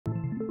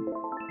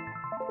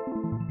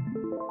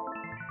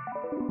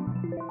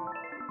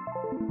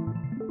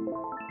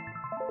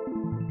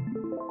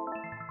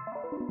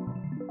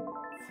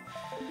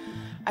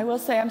I will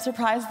say I'm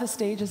surprised the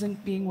stage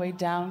isn't being weighed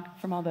down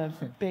from all the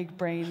big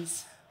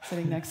brains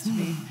sitting next to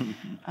me.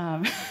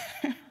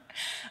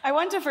 I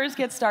want to first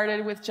get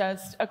started with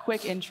just a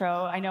quick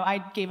intro. I know I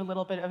gave a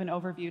little bit of an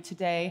overview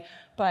today,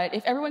 but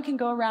if everyone can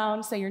go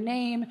around, say your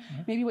name,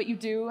 maybe what you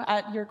do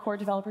at your core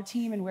developer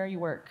team and where you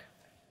work.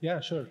 Yeah,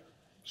 sure.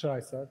 Should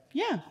I start?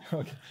 Yeah.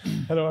 Okay.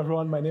 Hello,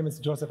 everyone. My name is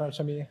Joseph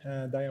Al-Chami,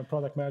 and I am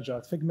product manager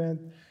at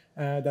Figment.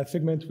 And at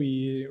Figment,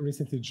 we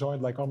recently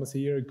joined like almost a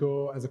year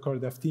ago as a core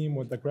dev team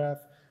with the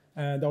graph.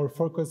 And our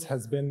focus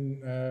has been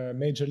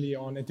majorly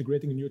on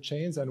integrating new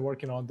chains and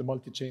working on the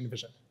multi-chain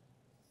vision.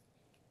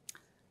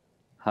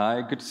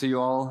 Hi, good to see you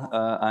all.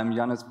 I'm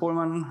Jannis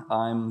Pohlmann.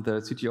 I'm the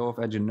CTO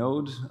of Edge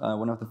Node,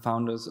 one of the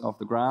founders of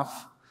the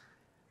graph.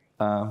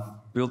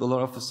 Built a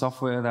lot of the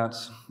software that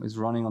is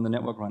running on the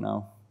network right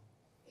now.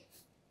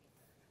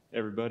 Hey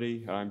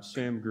everybody, I'm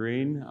Sam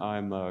Green.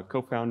 I'm a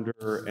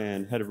co-founder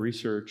and head of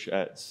research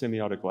at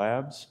Semiotic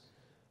Labs.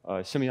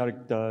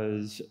 Semiotic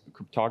does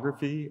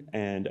cryptography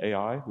and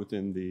AI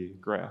within the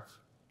graph.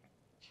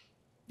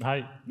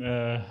 Hi,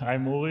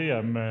 I'm Uli.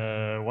 I'm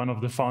one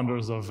of the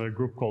founders of a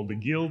group called The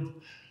Guild.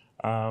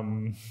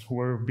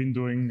 We've been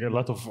doing a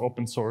lot of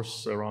open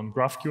source around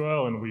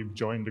GraphQL, and we've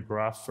joined the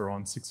graph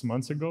around 6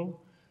 months ago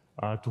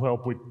to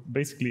help with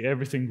basically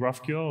everything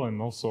GraphQL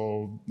and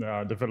also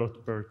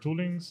developer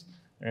toolings.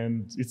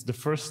 And it's the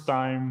first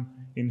time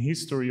in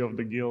history of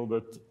the Guild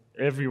that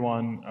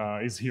everyone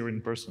is here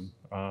in person.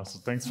 So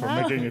thanks for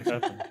making it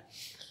happen.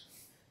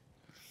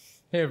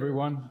 Hey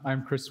everyone,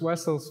 I'm Chris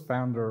Wessels,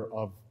 founder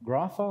of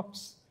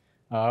GraphOps.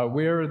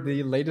 We're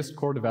the latest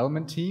core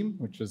development team,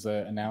 which was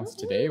announced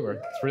today.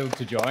 We're thrilled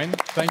to join.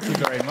 Thank you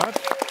very much.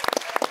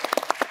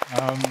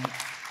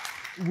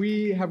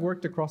 We have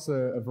worked across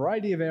a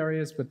variety of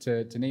areas, but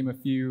to name a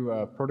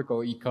few, protocol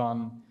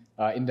econ,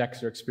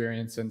 indexer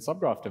experience, and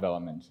subgraph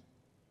development.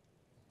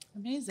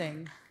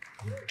 Amazing.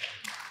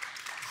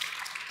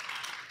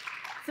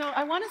 So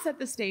I want to set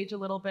the stage a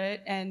little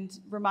bit and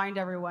remind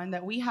everyone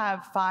that we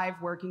have 5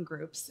 working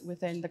groups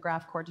within the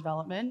graph core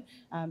development: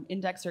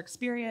 indexer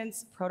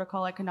experience,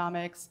 protocol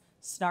economics,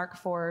 snark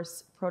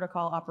force,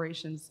 protocol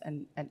operations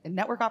and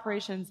network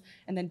operations,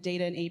 and then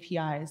data and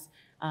APIs.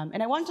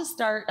 And I want to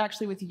start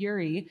actually with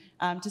Yuri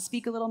to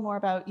speak a little more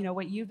about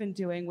what you've been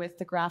doing with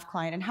the graph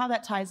client and how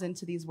that ties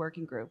into these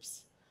working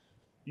groups.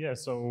 Yeah,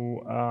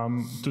 so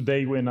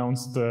today we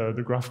announced the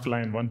Graph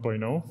Client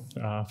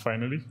 1.0,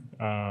 finally.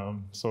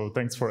 So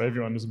thanks for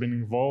everyone who's been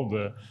involved.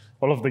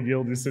 All of the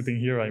Guild is sitting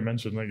here. I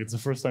mentioned it's the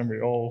first time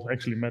we all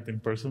actually met in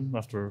person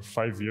after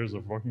 5 years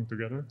of working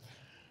together.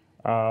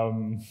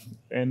 The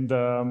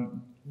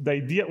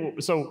idea,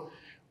 so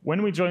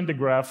when we joined the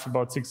graph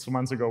about 6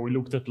 months ago, we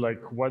looked at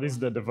what is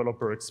the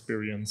developer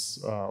experience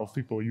of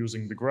people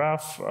using the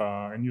graph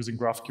and using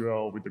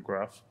GraphQL with the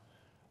graph.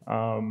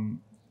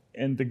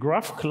 And the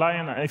graph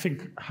client, I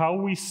think how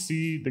we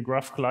see the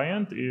graph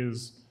client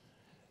is,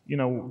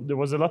 there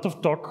was a lot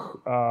of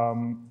talk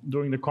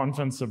during the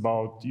conference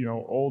about,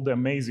 all the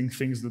amazing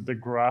things that the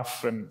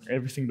graph and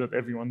everything that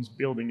everyone's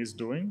building is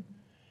doing.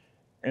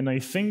 And I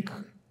think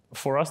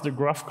for us, the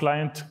graph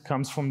client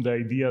comes from the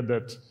idea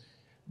that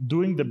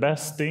doing the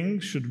best thing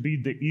should be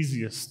the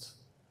easiest.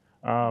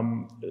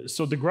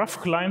 So the graph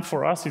client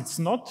for us, it's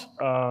not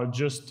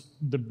just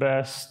the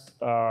best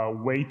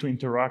way to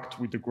interact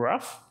with the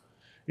graph.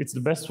 It's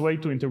the best way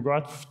to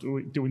interact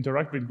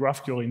with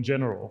GraphQL in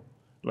general.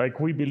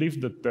 We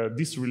believe that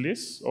this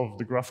release of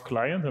the graph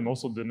client and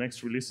also the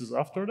next releases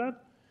after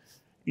that,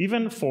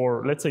 even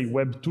for, let's say,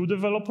 Web 2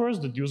 developers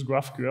that use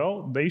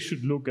GraphQL, they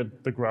should look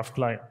at the graph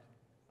client.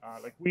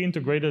 We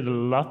integrated a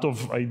lot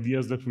of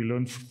ideas that we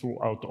learned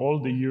throughout all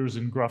the years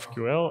in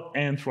GraphQL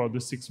and throughout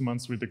the 6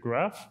 months with the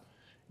graph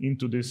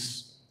into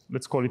this,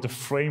 let's call it a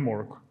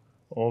framework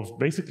of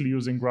basically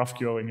using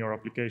GraphQL in your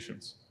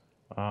applications.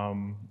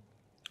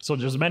 So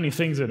there's many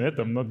things in it.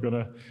 I'm not going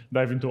to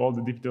dive into all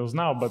the details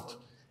now, but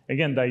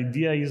again, the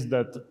idea is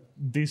that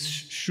this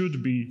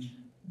should be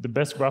the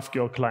best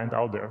GraphQL client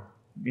out there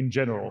in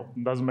general.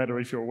 It doesn't matter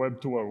if you're a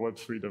Web 2 or Web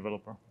 3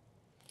 developer.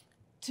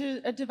 To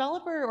a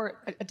developer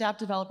or a DApp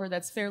developer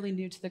that's fairly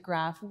new to the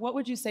graph, what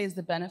would you say is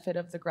the benefit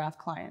of the graph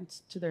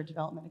client to their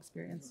development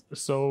experience?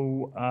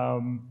 So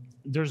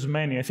there's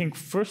many. I think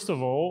first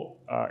of all,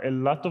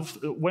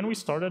 when we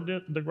started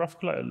the graph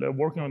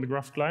working on the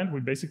graph client, we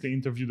basically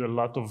interviewed a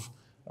lot of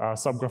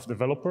subgraph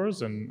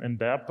developers and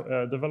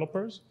DApp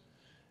developers.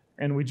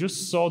 And we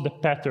just saw the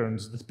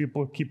patterns that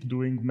people keep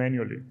doing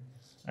manually.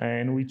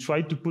 And we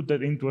tried to put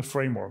that into a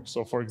framework.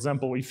 So for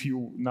example, if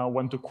you now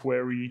want to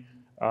query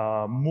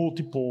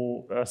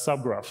multiple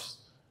subgraphs,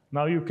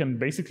 now you can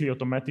basically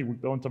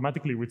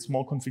automatically with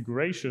small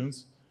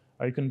configurations,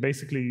 you can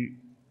basically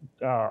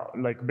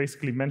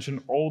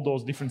mention all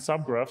those different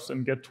subgraphs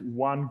and get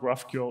one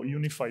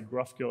unified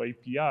GraphQL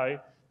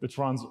API that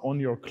runs on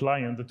your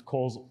client that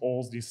calls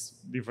all these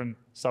different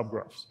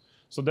subgraphs.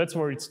 So that's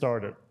where it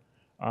started.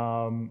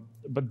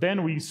 But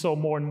then we saw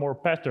more and more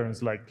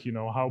patterns,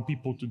 how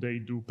people today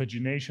do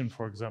pagination,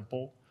 for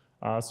example.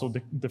 So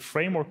the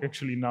framework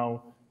actually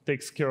now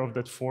takes care of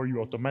that for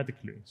you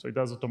automatically. So it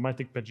does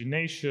automatic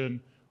pagination,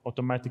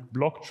 automatic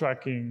block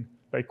tracking,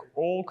 like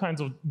all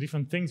kinds of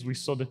different things we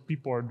saw that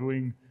people are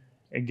doing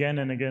again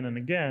and again and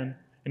again,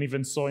 and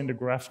even saw in the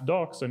graph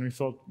docs, and we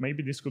thought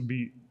maybe this could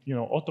be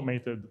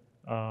automated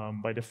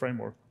by the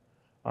framework.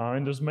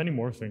 And there's many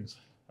more things.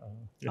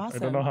 Yeah, awesome. I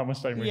don't know how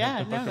much time we have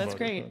to talk about. Yeah, no, that's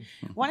great.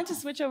 Wanted to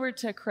switch over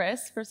to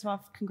Chris. First of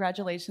all,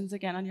 congratulations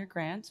again on your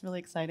grant. Really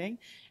exciting.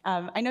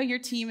 I know your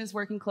team is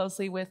working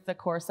closely with the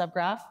core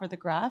subgraph for the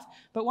graph,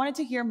 but wanted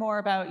to hear more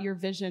about your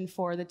vision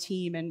for the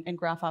team and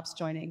GraphOps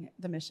joining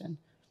the mission.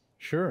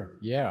 Sure,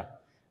 yeah.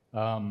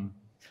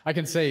 I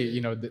can say,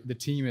 the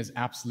team is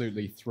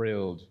absolutely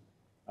thrilled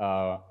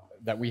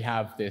that we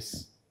have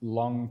this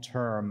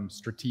long-term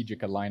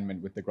strategic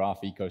alignment with the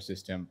graph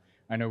ecosystem.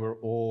 I know we're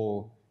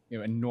all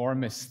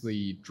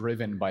enormously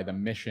driven by the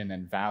mission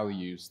and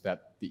values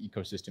that the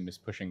ecosystem is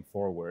pushing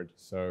forward.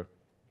 So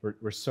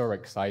we're so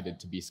excited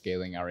to be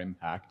scaling our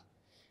impact.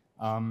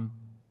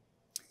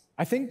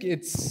 I think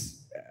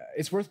it's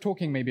worth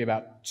talking maybe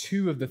about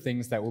two of the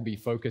things that we'll be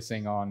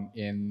focusing on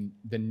in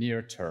the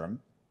near term.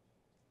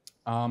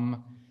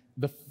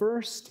 The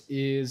first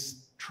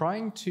is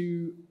trying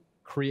to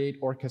create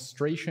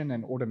orchestration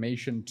and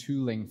automation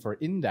tooling for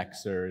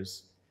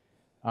indexers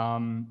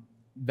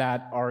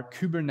that are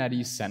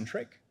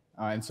Kubernetes-centric.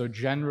 And so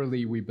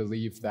generally, we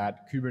believe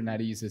that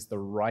Kubernetes is the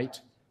right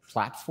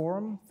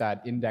platform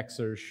that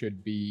indexers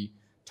should be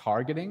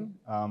targeting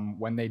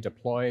when they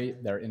deploy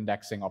their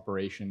indexing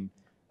operation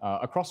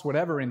across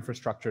whatever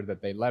infrastructure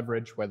that they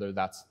leverage, whether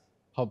that's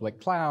public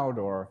cloud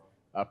or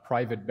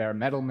private bare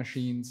metal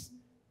machines.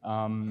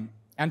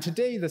 And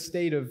today, the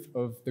state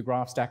of the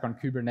graph stack on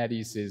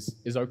Kubernetes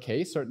is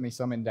okay. Certainly,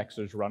 some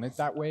indexers run it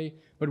that way.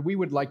 But we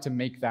would like to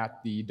make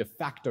that the de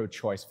facto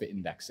choice for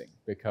indexing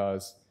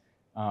because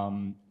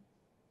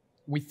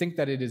we think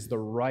that it is the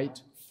right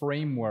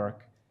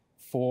framework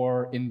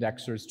for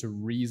indexers to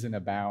reason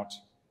about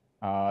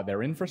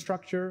their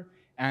infrastructure.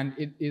 And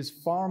it is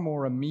far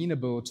more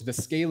amenable to the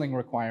scaling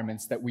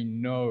requirements that we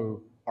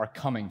know are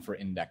coming for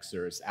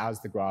indexers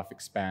as the graph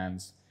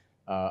expands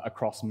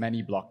across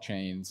many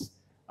blockchains.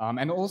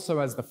 And also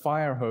as the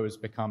fire hose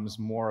becomes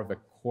more of a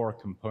core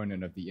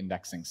component of the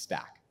indexing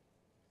stack.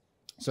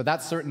 So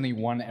that's certainly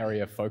one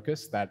area of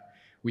focus that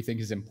we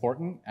think is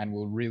important and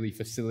will really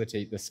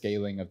facilitate the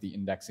scaling of the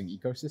indexing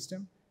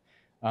ecosystem.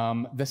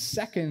 The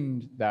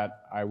second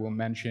that I will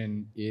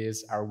mention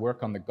is our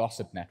work on the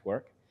gossip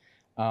network.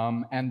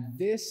 And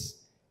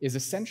this is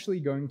essentially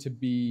going to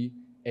be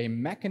a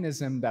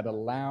mechanism that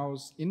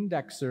allows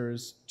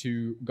indexers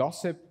to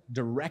gossip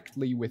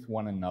directly with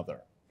one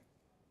another.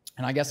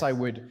 And I guess I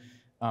would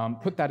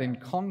put that in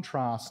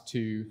contrast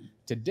to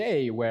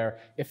today, where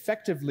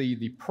effectively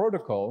the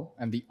protocol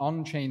and the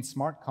on-chain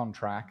smart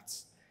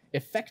contracts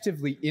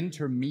effectively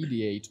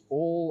intermediate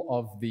all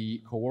of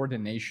the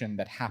coordination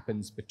that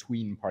happens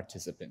between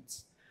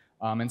participants.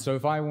 And so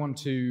if I want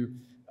to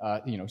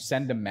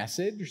send a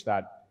message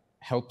that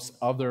helps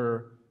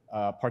other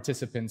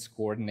participants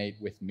coordinate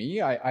with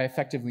me, I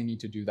effectively need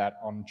to do that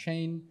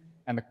on-chain,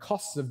 and the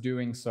costs of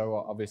doing so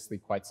are obviously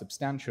quite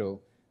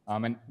substantial.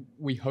 And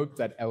we hope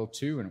that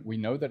L2, and we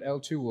know that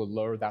L2 will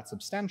lower that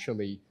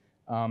substantially.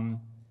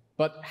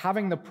 But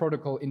having the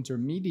protocol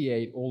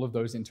intermediate all of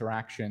those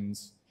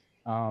interactions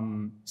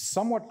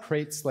somewhat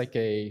creates like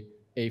a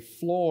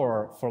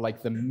floor for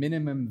like the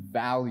minimum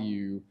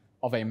value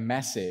of a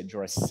message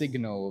or a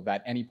signal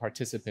that any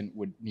participant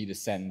would need to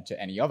send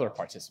to any other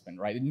participant,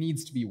 right? It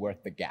needs to be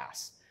worth the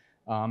gas.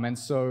 And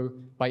so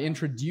by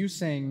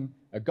introducing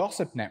a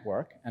gossip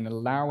network and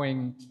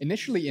allowing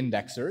initially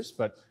indexers,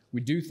 but we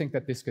do think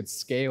that this could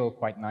scale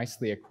quite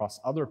nicely across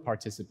other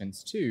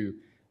participants too,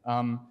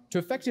 to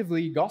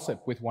effectively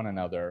gossip with one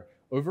another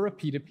over a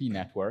P2P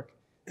network.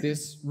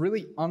 This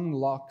really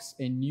unlocks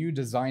a new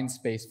design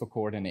space for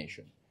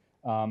coordination.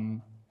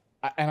 And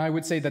I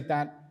would say that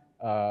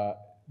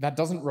that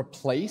doesn't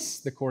replace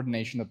the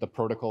coordination that the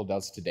protocol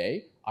does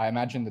today. I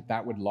imagine that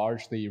that would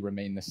largely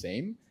remain the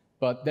same.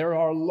 But there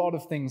are a lot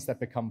of things that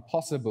become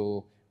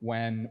possible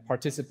when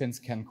participants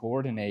can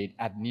coordinate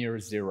at near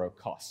zero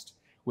cost,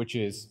 which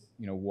is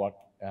what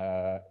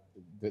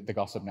the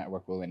gossip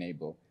network will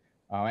enable.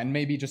 And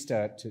maybe just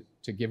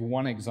to give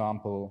one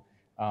example,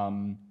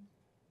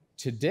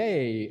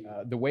 today,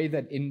 the way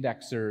that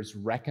indexers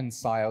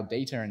reconcile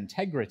data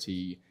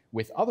integrity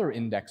with other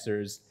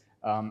indexers,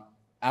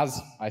 as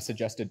I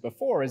suggested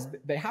before, is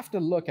they have to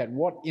look at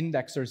what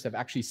indexers have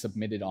actually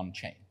submitted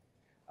on-chain.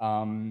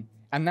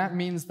 And that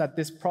means that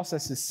this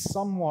process is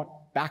somewhat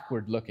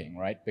backward-looking,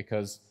 right?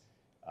 Because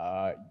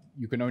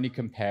you can only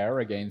compare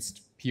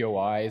against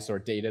POIs or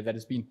data that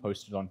is being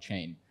posted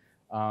on-chain.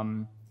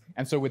 And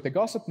so with the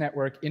gossip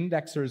network,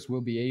 indexers will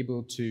be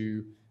able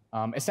to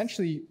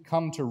essentially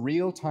come to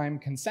real-time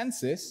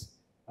consensus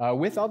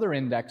with other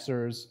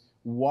indexers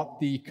what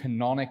the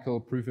canonical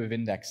proof of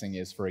indexing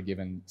is for a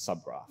given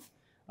subgraph.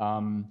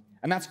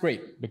 And that's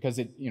great because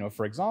it,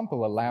 for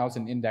example, allows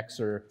an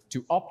indexer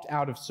to opt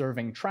out of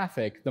serving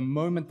traffic the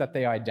moment that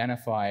they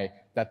identify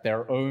that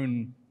their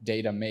own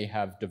data may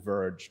have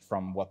diverged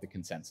from what the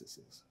consensus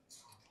is.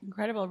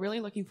 Incredible. Really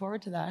looking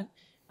forward to that.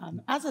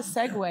 As a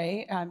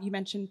segue, you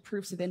mentioned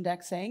proofs of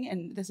indexing,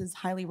 and this is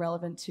highly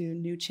relevant to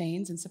new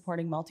chains and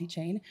supporting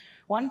multi-chain.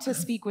 Wanted to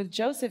speak with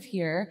Joseph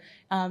here,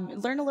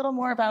 learn a little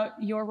more about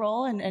your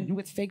role and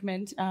with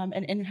Figment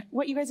and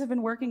what you guys have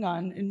been working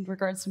on in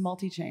regards to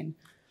multi-chain.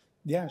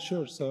 Yeah,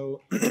 sure.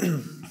 So,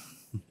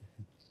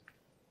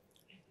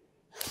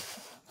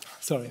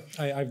 sorry,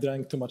 I've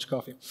drank too much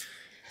coffee.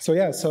 So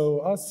yeah, so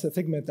us,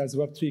 Figment, as a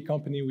Web3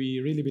 company, we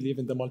really believe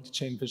in the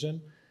multi-chain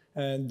vision.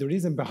 And the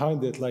reason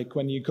behind it, like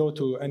when you go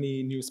to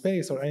any new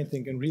space or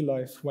anything in real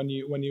life, when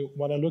you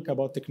want to look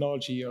about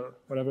technology or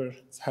whatever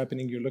is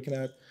happening you're looking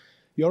at,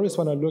 you always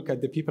want to look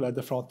at the people at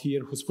the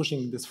frontier who's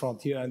pushing this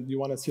frontier, and you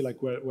want to see like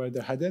where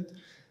they're headed.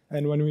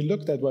 And when we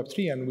looked at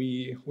Web3 and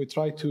we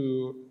try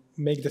to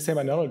make the same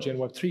analogy in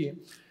Web3,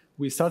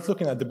 we start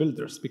looking at the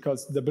builders,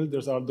 because the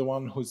builders are the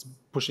one who's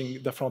pushing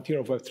the frontier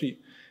of Web3.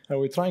 And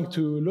we're trying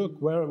to look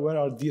where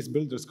are these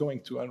builders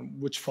going to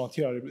and which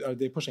frontier are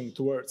they pushing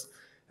towards.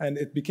 And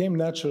it became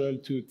natural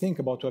to think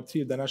about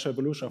Web3. The natural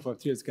evolution of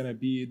Web3 is going to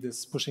be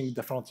this pushing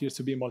the frontiers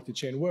to be a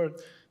multi-chain world.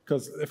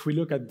 Because if we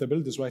look at the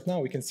builders right now,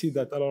 we can see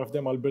that a lot of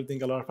them are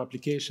building a lot of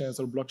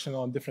applications or blockchain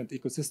on different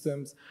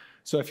ecosystems.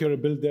 So if you're a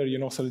builder, you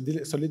know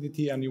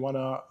Solidity, and you want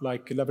to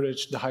like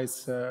leverage the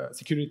highest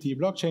security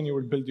blockchain, you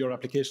will build your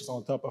applications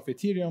on top of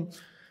Ethereum.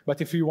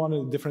 But if you want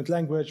a different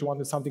language, you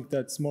want something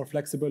that's more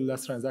flexible,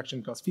 less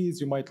transaction cost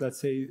fees, you might, let's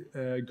say,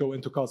 go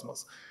into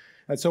Cosmos.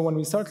 And so when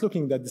we start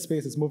looking that the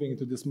space is moving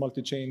into this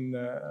multi-chain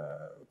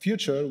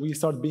future, we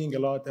start being a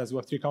lot, as a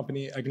Web3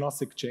 company,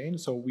 agnostic chain.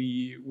 So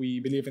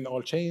we believe in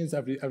all chains.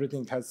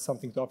 Everything has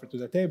something to offer to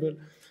the table.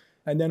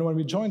 And then when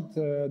we joined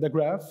the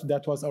Graph,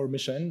 that was our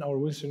mission. Our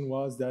mission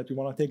was that we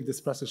want to take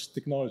this precious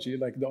technology,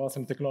 like the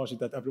awesome technology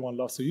that everyone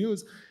loves to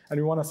use, and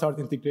we want to start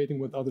integrating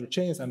with other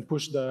chains and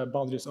push the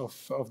boundaries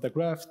of the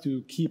Graph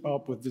to keep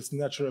up with this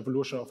natural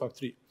evolution of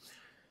Web3.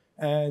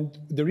 And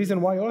the reason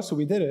why also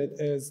we did it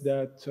is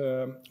that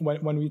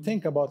when we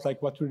think about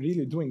like what we're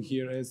really doing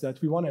here is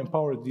that we want to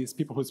empower these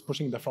people who's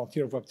pushing the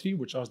frontier of Web3,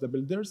 which are the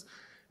builders.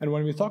 And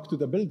when we talk to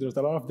the builders,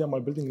 a lot of them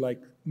are building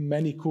like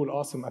many cool,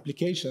 awesome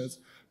applications,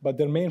 but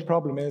their main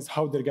problem is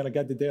how they're going to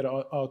get the data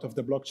out of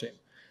the blockchain.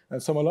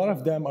 And so a lot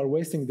of them are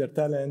wasting their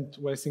talent,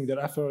 wasting their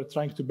effort,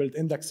 trying to build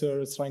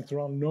indexers, trying to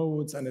run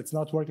nodes, and it's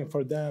not working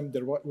for them.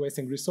 They're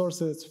wasting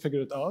resources to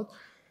figure it out.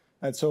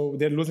 And so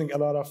they're losing a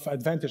lot of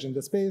advantage in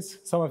the space.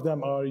 Some of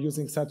them are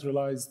using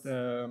centralized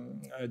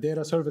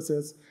data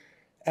services.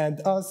 And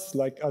us,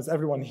 like as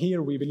everyone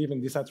here, we believe in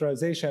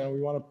decentralization, and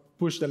we want to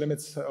push the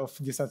limits of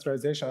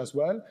decentralization as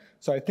well.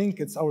 So I think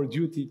it's our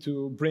duty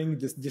to bring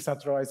this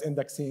decentralized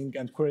indexing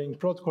and querying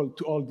protocol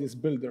to all these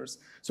builders.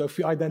 So if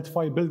we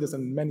identify builders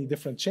in many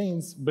different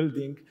chains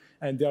building,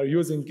 and they are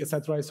using a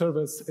centralized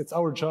service, it's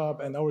our job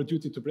and our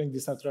duty to bring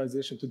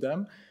decentralization to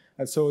them.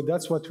 And so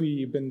that's what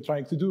we've been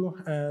trying to do.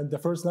 And the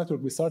first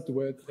network we started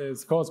with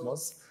is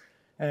Cosmos.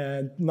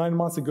 And 9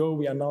 months ago,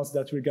 we announced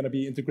that we're going to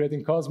be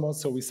integrating Cosmos.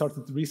 So we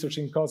started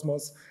researching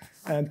Cosmos.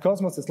 And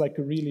Cosmos is like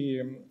a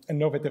really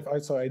innovative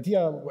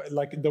idea.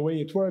 Like the way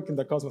it works in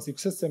the Cosmos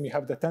ecosystem, you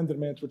have the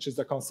Tendermint, which is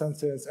the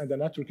consensus and the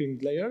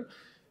networking layer.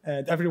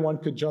 And everyone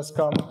could just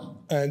come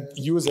and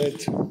use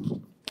it.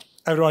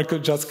 Everyone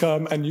could just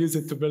come and use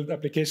it to build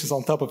applications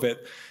on top of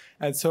it.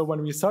 And so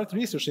when we started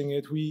researching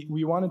it,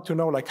 we wanted to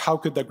know like how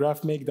could the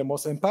Graph make the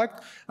most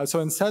impact. And so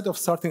instead of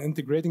starting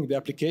integrating the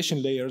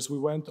application layers, we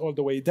went all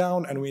the way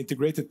down and we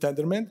integrated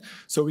Tendermint.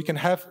 So we can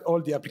have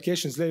all the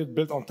applications layers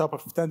built on top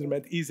of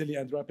Tendermint easily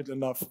and rapidly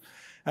enough.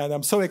 And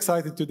I'm so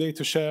excited today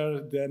to share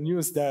the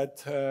news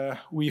that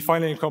we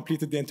finally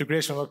completed the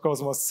integration of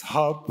Cosmos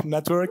Hub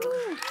network.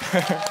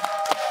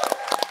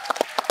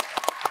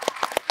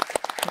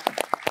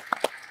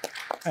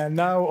 And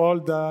now all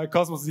the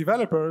Cosmos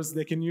developers,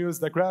 they can use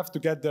the Graph to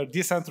get their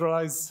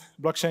decentralized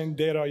blockchain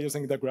data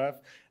using the Graph.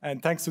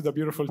 And thanks to the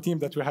beautiful team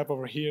that we have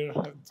over here,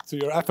 to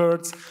your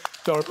efforts,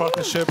 to our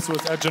partnerships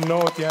with Edge and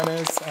Node,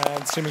 Jannis,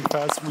 and Streaming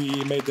Fast,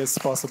 we made this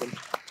possible.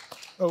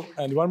 Oh,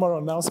 and one more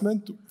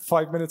announcement.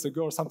 5 minutes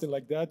ago or something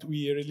like that,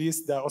 we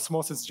released the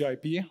Osmosis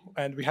GIP,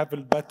 and we have a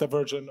beta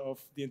version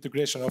of the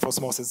integration of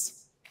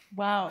Osmosis.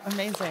 Wow,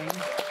 amazing.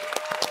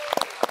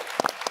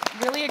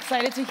 Really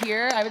excited to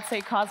hear. I would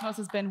say Cosmos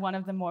has been one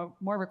of the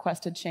more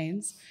requested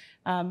chains.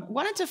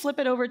 Wanted to flip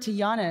it over to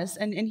Jannis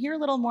and hear a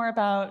little more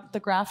about the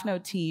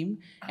GraphNode team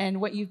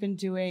and what you've been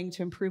doing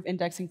to improve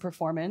indexing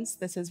performance.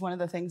 This is one of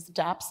the things the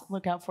dApps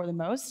look out for the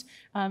most.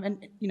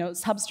 And you know,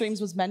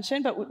 substreams was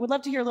mentioned, but we'd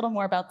love to hear a little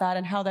more about that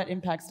and how that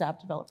impacts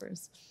dApp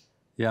developers.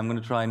 Yeah, I'm going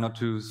to try not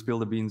to spill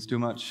the beans too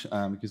much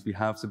because we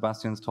have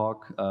Sebastian's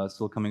talk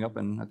still coming up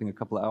in, I think, a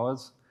couple of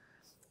hours.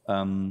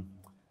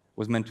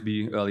 Was meant to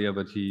be earlier,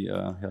 but he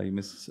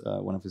missed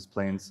one of his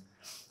planes.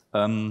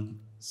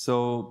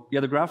 So yeah,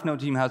 the GraphNode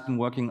team has been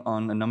working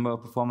on a number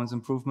of performance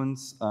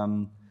improvements.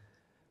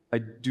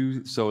 Like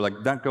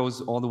that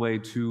goes all the way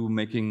to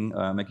making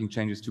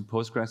changes to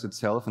Postgres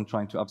itself and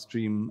trying to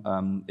upstream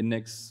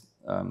index,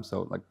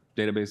 so like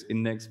database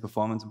index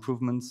performance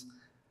improvements.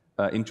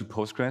 into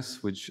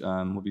Postgres, which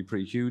would be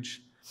pretty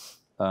huge.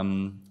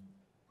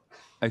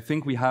 I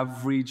think we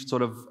have reached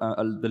sort of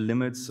the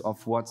limits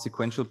of what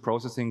sequential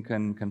processing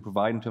can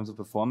provide in terms of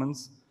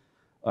performance,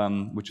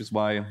 which is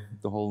why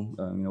the whole,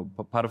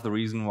 part of the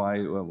reason why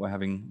we're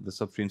having the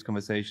substreams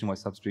conversation, why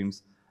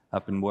substreams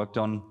have been worked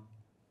on.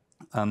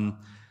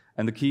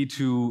 And the key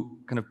to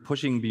kind of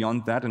pushing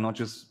beyond that and not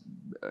just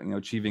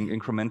achieving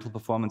incremental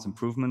performance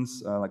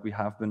improvements like we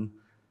have been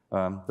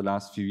the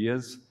last few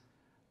years,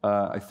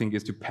 I think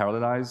is to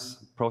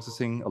parallelize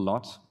processing a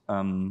lot.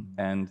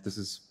 And this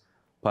is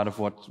part of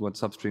what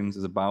substreams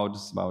is about.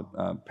 It's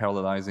about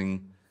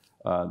parallelizing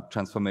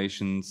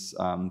transformations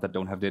that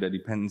don't have data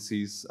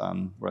dependencies,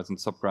 whereas in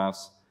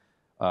subgraphs,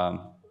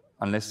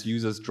 unless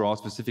users draw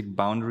specific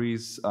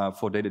boundaries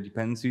for data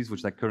dependencies,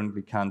 which they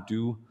currently can't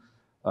do,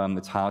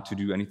 it's hard to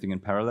do anything in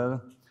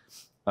parallel.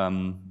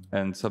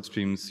 And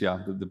substreams,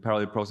 yeah, the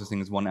parallel processing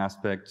is one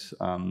aspect.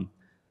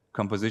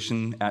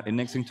 Composition at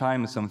indexing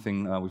time is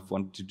something we've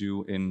wanted to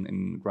do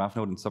in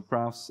GraphNode and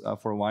subgraphs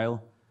for a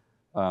while.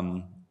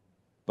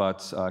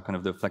 But kind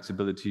of the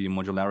flexibility and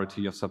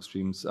modularity of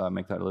substreams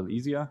make that a little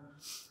easier.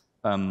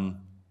 And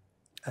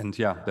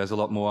yeah, there's a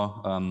lot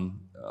more.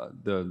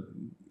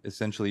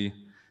 Essentially,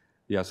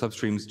 yeah,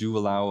 substreams do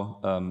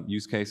allow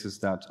use cases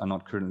that are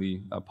not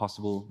currently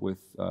possible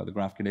with the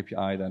GraphQL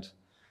API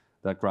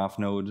that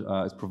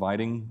GraphNode is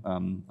providing. I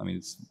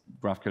mean,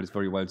 GraphQL is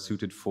very well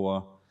suited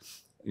for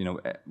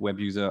web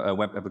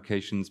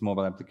applications,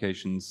 mobile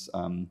applications.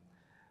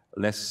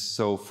 Less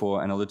so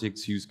for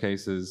analytics use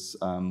cases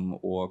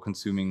or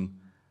consuming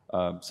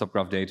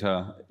subgraph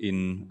data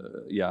and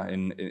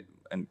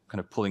kind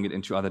of pulling it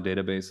into other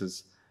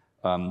databases.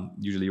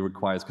 Usually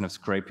requires kind of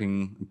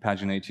scraping,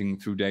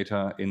 paginating through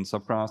data in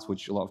subgraphs,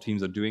 which a lot of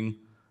teams are doing.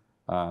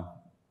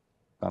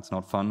 That's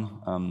not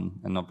fun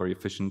and not very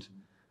efficient.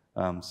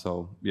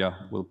 So yeah,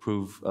 we'll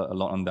prove a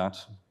lot on that.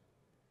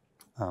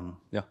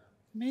 Yeah.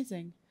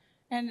 Amazing.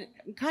 And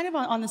kind of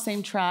on the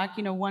same track,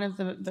 one of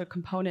the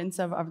components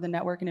of the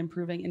network and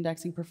improving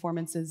indexing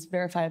performance is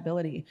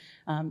verifiability.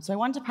 So I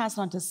wanted to pass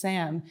it on to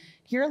Sam,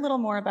 hear a little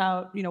more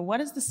about,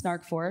 what is the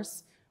snark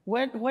force?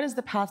 What is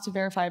the path to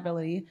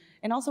verifiability?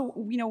 And also,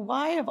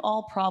 why of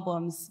all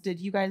problems did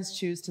you guys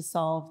choose to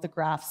solve the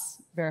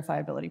graph's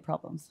verifiability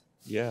problems?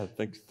 Yeah,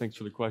 thanks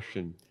for the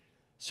question.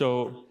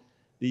 So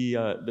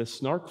the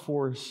snark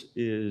force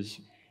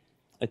is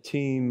a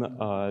team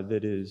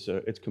that is,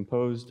 it's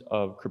composed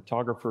of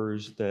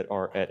cryptographers that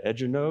are at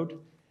edge of node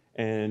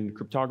and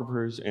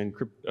cryptographers and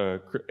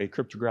a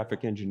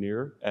cryptographic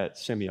engineer at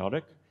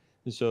Semiotic.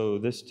 And so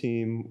this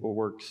team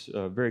works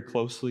very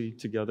closely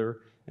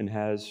together and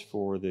has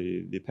for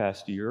the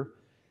past year.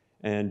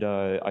 And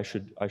I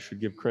should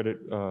give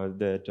credit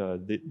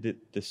that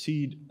the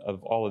seed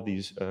of all of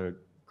these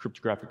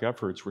cryptographic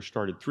efforts were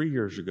started 3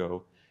 years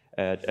ago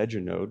at edge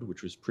of node,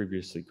 which was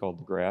previously called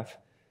the Graph.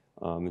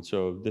 And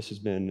so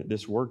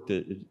this work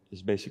that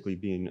is basically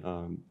being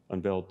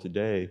unveiled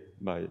today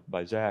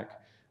by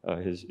Zach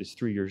is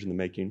 3 years in the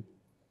making.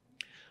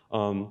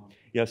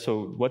 Yeah,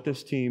 so what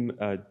this team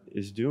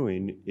is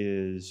doing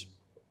is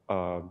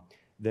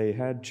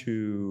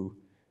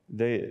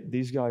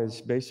these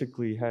guys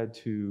basically had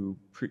to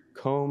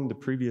comb the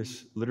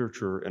previous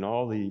literature and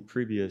all the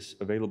previous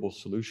available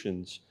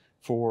solutions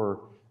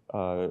for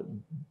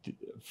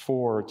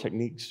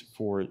techniques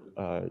for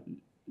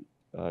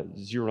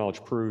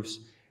zero-knowledge proofs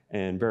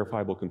and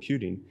verifiable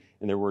computing,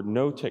 and there were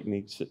no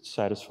techniques that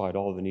satisfied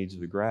all of the needs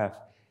of the graph.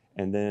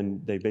 And then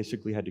they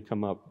basically had to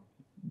come up,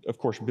 of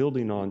course,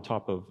 building on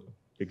top of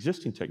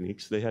existing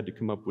techniques, they had to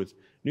come up with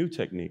new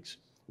techniques.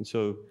 And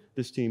so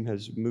this team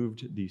has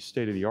moved the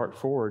state-of-the-art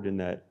forward in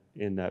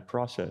that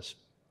process.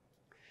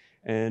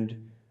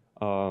 And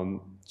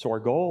so our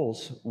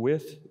goals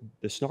with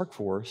the snark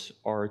force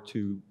are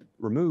to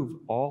remove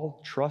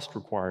all trust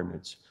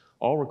requirements,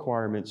 all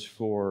requirements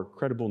for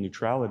credible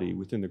neutrality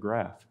within the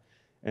graph.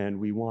 And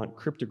we want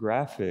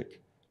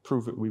cryptographic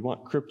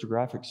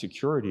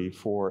security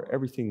for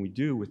everything we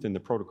do within the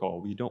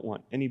protocol. We don't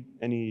want any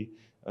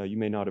you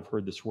may not have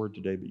heard this word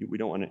today, but we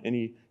don't want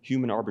any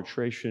human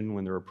arbitration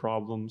when there are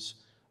problems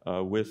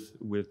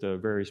with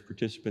various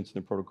participants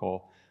in the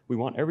protocol. We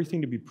want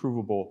everything to be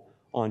provable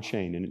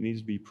on-chain, and it needs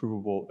to be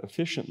provable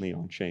efficiently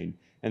on-chain.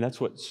 And that's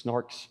what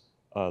snarks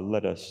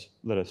let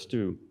us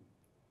do.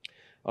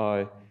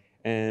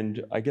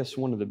 And I guess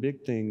one of the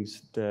big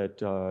things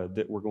that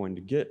we're going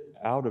to get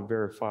out of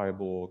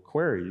verifiable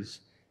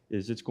queries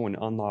is it's going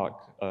to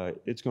unlock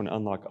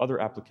other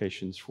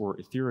applications for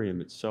Ethereum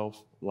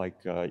itself,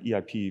 like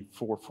EIP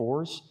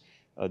 4.4s.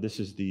 This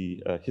is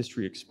the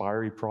history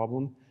expiry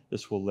problem.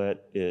 This will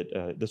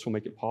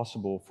make it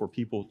possible for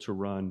people to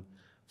run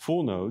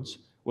full nodes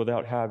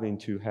without having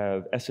to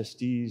have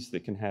SSDs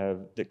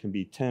that can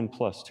be 10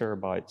 plus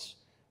terabytes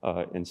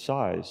in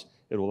size.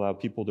 It will allow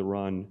people to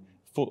run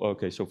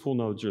so full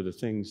nodes are the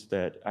things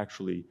that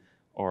actually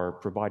are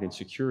providing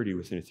security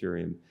within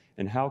Ethereum.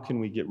 And how can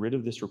we get rid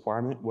of this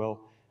requirement?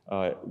 Well,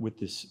 with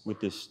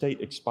this state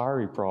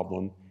expiry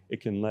problem,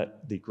 it can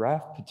let the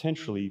graph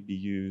potentially be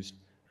used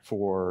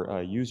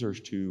for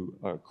users to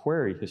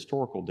query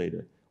historical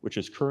data, which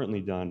is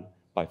currently done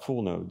by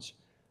full nodes.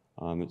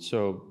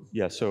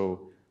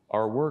 So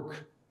our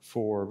work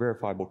for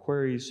verifiable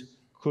queries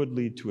could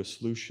lead to a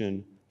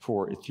solution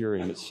for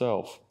Ethereum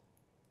itself.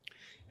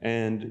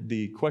 And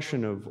the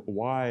question of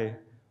why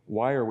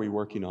are we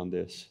working on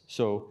this?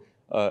 So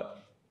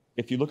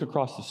if you look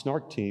across the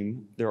SNARK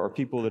team, there are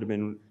people that have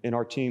been, in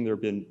our team,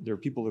 there are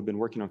people who have been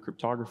working on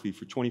cryptography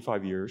for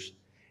 25 years,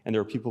 and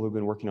there are people who have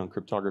been working on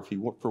cryptography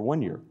for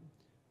 1 year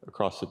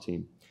across the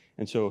team.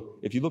 And so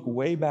if you look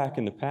way back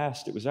in the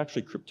past, it was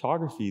actually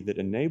cryptography that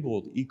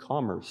enabled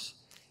e-commerce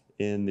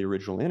in the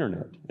original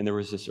internet. And there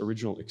was this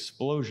original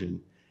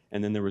explosion,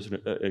 and then there was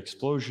an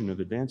explosion of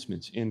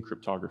advancements in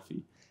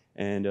cryptography.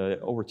 And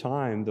over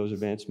time, those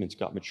advancements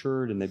got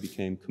matured and they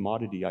became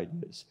commodity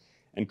ideas.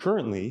 And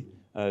currently,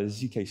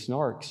 ZK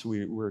Snarks,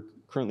 we're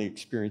currently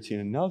experiencing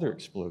another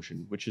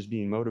explosion, which is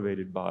being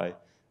motivated by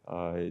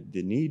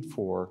the need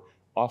for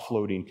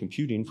offloading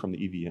computing from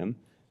the EVM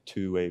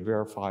to a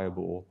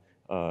verifiable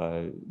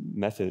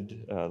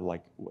method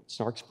like what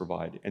Snarks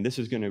provide. And this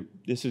is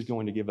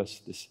going to give us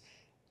this,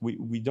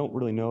 we don't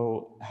really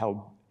know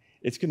how,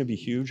 it's going to be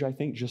huge, I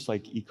think, just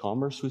like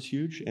e-commerce was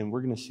huge, and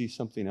we're going to see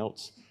something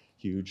else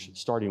huge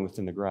starting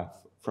within the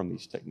graph from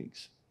these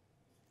techniques.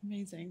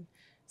 Amazing.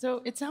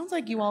 So it sounds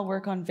like you all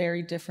work on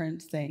very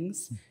different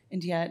things,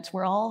 and yet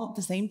we're all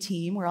the same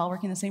team, we're all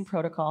working the same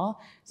protocol.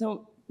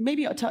 So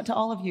maybe to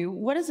all of you,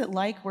 what is it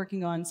like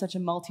working on such a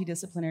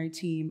multidisciplinary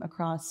team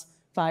across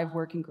 5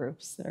 working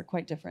groups that are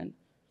quite different?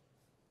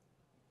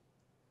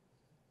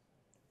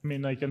 I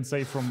mean, I can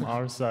say from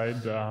our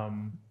side,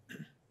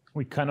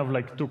 we kind of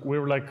like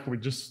we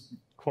just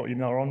call,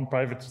 in our own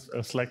private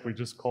Slack, we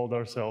just called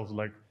ourselves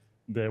like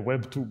the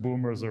Web 2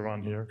 boomers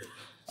around here.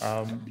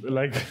 And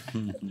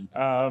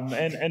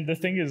the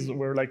thing is,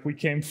 we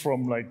came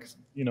from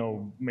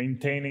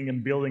maintaining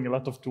and building a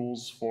lot of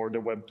tools for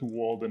the Web 2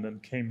 world, and then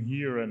came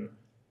here. And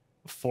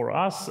for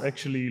us,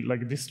 actually,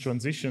 this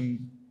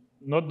transition,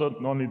 not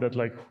only that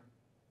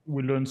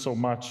we learned so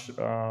much,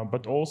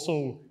 but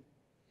also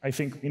I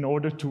think in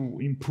order to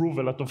improve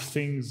a lot of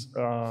things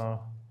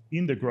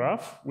in the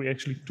graph, we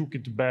actually took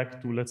it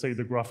back to, let's say,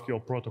 the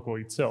GraphQL protocol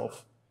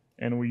itself.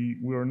 And we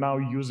are now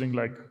using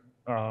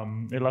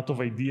a lot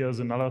of ideas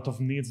and a lot of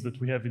needs that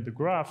we have in the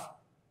graph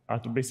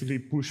to basically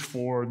push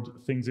forward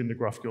things in the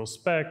GraphQL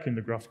spec, in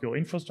the GraphQL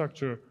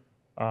infrastructure,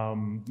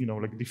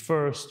 like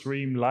defer,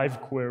 stream,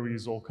 live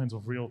queries, all kinds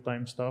of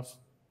real-time stuff.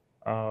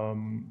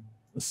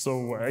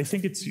 So I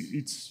think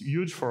it's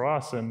huge for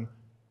us, and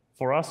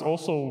for us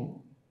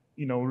also,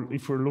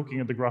 if we're looking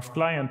at the graph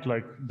client,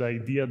 the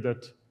idea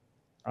that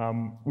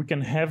we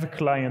can have a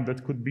client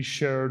that could be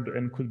shared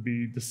and could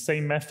be the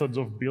same methods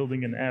of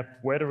building an app,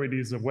 whether it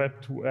is a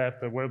Web 2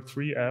 app, a Web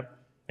 3 app,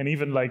 and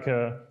even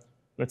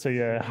let's say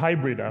a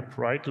hybrid app,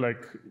 right?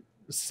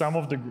 Some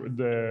of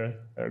the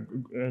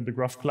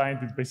graph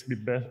client is basically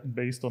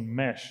based on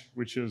mesh,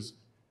 which is,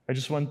 I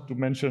just want to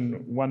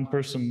mention one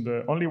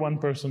person, only one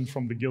person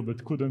from the guild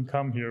that couldn't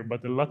come here,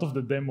 but a lot of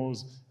the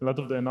demos, a lot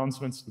of the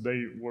announcements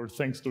today were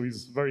thanks to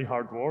his very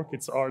hard work.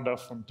 It's Arda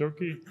from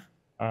Turkey.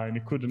 And he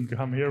couldn't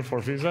come here for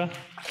visa.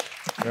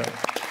 Yeah.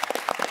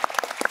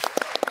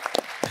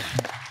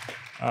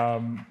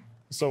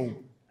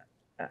 So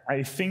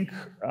I think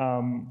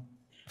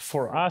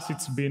for us,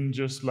 it's been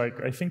just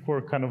I think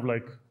we're kind of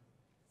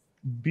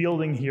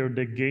building here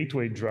the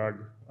gateway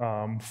drug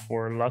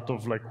for a lot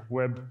of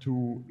Web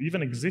 2,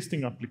 even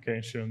existing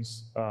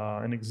applications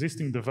and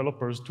existing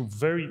developers to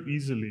very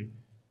easily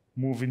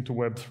move into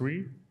Web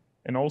 3,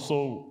 and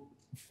also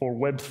for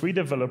Web 3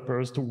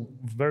 developers to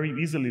very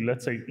easily,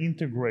 let's say,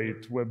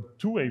 integrate Web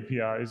 2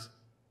 APIs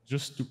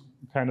just to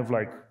kind of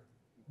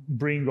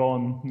bring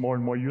on more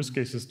and more use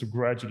cases to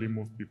gradually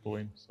move people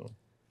in. So,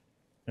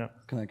 yeah.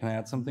 Can I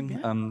add something?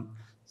 Yeah.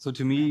 So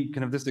to me,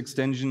 kind of this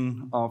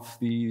extension of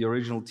the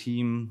original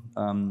team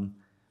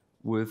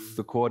with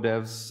the core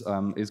devs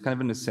is kind of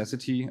a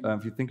necessity.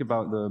 If you think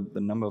about the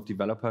number of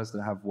developers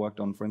that have worked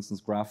on, for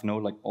instance,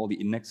 GraphNode, all the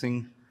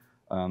indexing,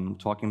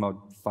 talking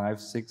about 5,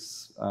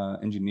 6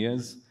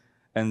 engineers,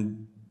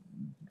 and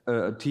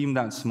a team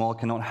that small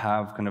cannot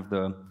have kind of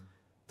the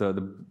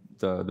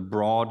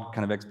broad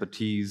kind of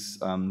expertise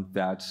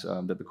that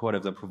the core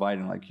devs are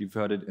providing. You've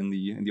heard it in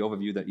the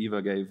overview that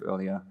Eva gave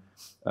earlier,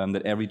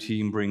 that every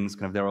team brings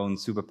kind of their own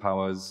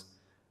superpowers,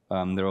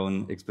 their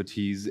own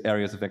expertise,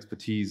 areas of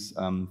expertise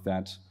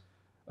that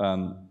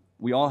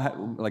we all had.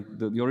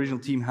 The original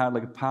team had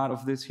a part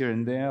of this here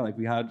and there.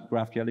 We had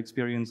GraphQL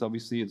experience,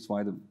 obviously. It's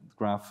why the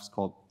graph is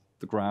called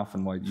the graph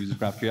and why it uses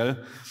GraphQL.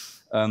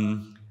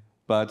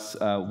 But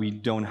we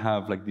don't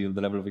have the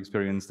level of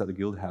experience that the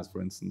guild has,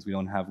 for instance. We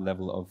don't have the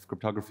level of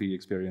cryptography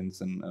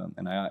experience and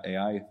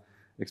AI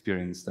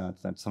experience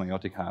that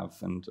Semiotic have,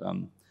 and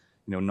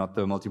not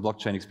the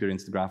multi-blockchain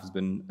experience. The graph has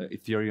been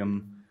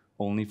Ethereum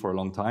only for a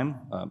long time.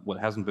 Well,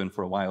 it hasn't been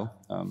for a while,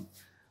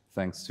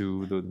 thanks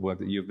to the work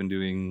that you've been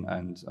doing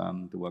and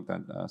the work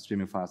that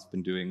Streaming Fast has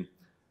been doing.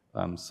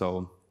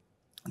 So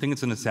I think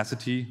it's a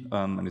necessity,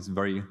 and it's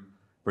very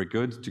very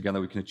good.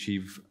 Together we can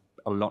achieve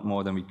a lot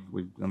more than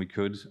we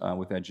could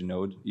with Edge and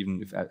Node.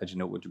 Even if Edge and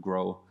Node were to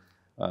grow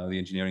the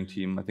engineering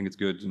team, I think it's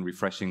good and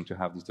refreshing to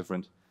have these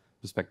different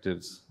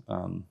perspectives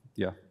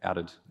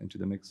added into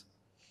the mix.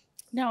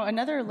 Now,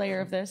 another layer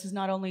of this is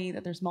not only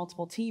that there's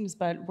multiple teams,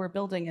 but we're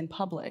building in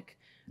public.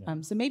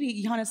 So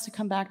maybe, Jannis, to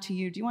come back to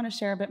you, do you want to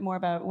share a bit more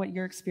about what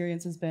your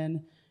experience has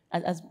been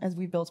as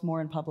we built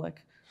more in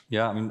public?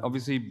 Yeah, I mean,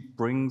 obviously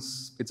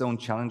brings its own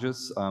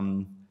challenges,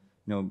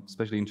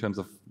 especially in terms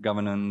of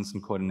governance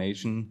and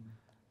coordination.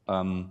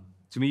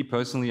 To me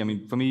personally, I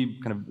mean, for me,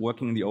 kind of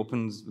working in the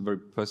open is a very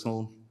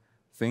personal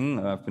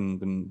thing. I've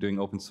been doing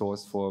open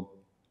source for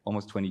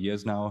almost 20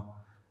 years now,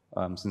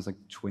 since like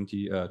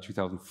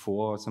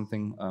 2004 or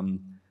something.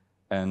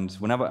 And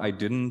whenever I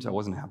didn't, I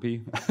wasn't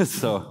happy.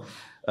 So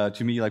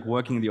to me, like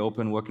working in the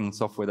open, working on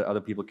software that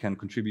other people can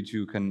contribute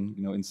to, can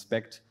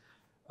inspect,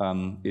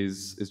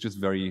 is just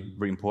very,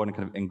 very important,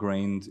 kind of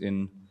ingrained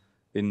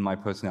in my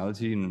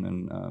personality,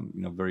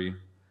 and very,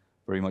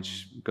 very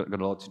much got a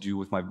lot to do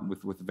with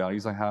the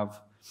values I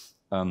have.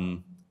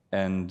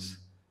 And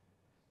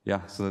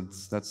yeah, so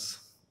that's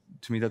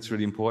to me that's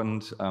really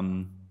important.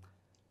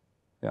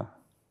 Yeah.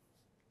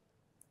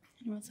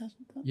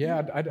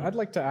 Yeah, I'd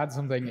like to add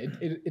something.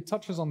 It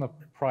touches on the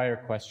prior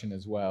question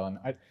as well, and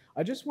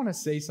I just want to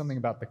say something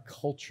about the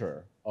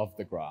culture of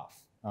the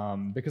graph,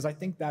 because I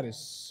think that is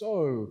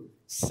so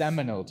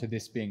seminal to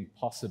this being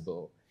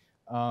possible.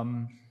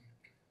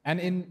 And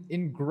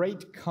in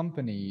great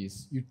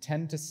companies, you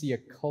tend to see a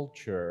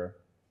culture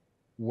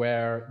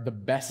where the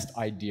best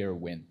idea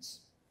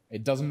wins.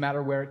 It doesn't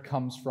matter where it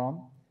comes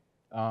from.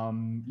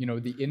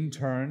 The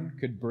intern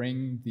could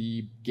bring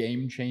the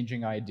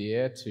game-changing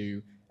idea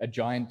to a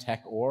giant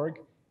tech org,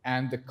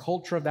 and the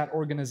culture of that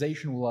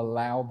organization will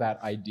allow that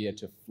idea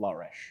to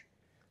flourish.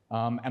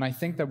 And I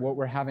think that what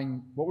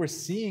we're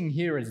seeing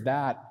here is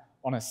that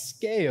on a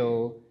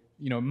scale,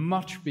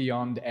 much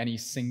beyond any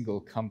single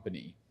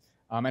company.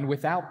 And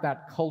without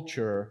that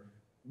culture,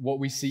 what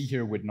we see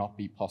here would not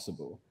be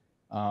possible.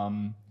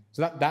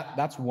 So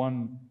that's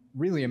one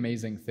really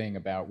amazing thing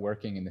about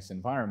working in this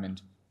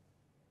environment.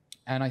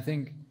 And I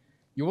think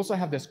you also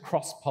have this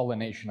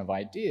cross-pollination of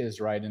ideas,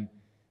 right? And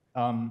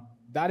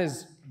that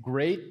is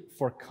great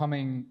for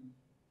coming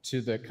to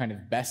the kind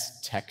of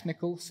best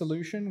technical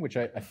solution, which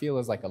I feel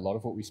is like a lot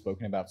of what we've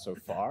spoken about so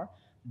far.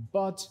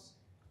 But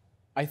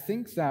I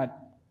think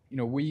that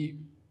we,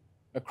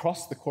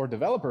 across the core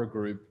developer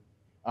group,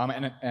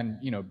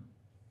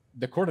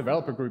 the core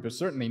developer group is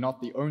certainly not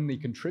the only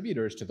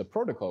contributors to the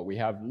protocol. We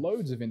have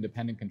loads of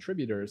independent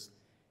contributors,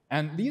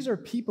 and these are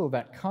people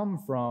that come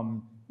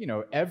from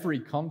every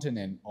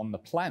continent on the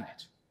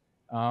planet.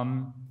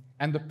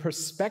 And the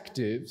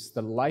perspectives,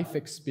 the life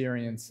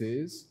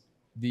experiences,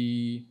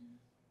 the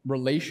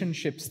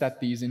relationships that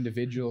these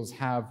individuals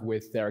have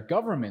with their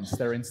governments,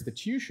 their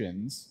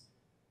institutions,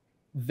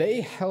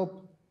 they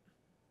help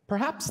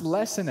perhaps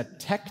less in a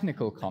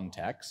technical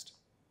context,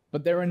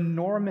 but they're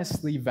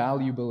enormously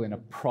valuable in a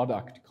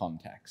product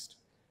context.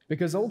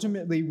 Because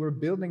ultimately, we're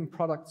building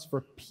products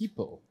for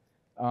people.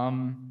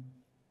 And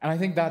I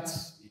think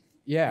that's,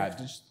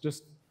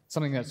 just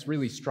something that's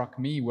really struck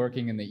me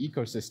working in the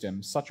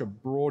ecosystem. Such a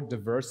broad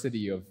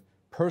diversity of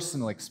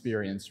personal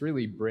experience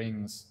really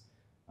brings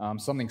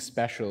something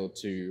special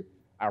to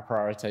our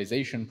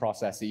prioritization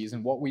processes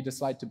and what we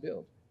decide to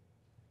build.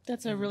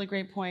 That's a really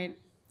great point.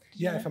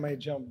 Yeah, if I might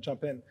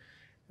jump in.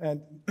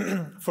 And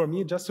for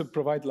me, just to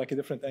provide like a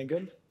different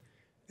angle,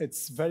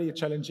 it's very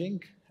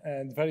challenging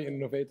and very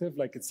innovative.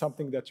 Like it's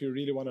something that you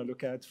really want to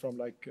look at from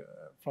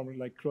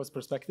close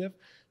perspective.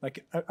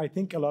 Like I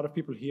think a lot of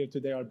people here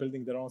today are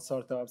building their own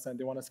startups and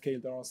they want to scale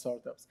their own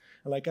startups.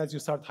 And like as you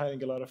start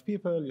hiring a lot of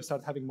people, you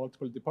start having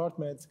multiple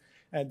departments,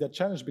 and the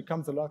challenge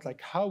becomes a lot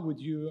like how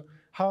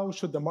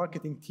should the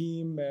marketing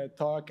team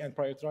talk and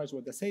prioritize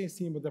with the sales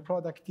team, with the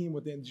product team,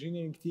 with the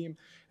engineering team,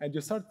 and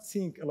you start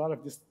seeing a lot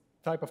of this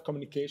type of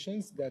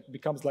communications that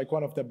becomes like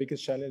one of the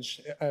biggest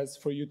challenge as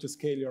for you to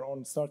scale your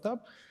own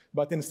startup.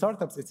 But in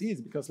startups, it's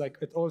easy because like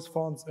it all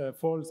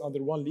falls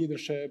under one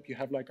leadership. You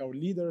have like our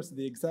leaders,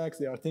 the execs,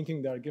 they are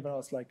thinking, they are giving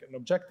us like an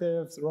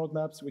objectives,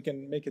 roadmaps, we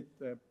can make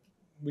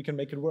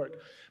it work.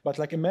 But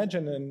like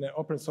imagine an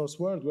open source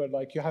world where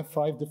like you have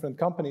 5 different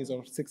companies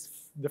or 6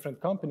 different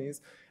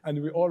companies,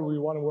 and we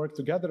want to work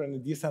together in a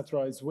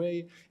decentralized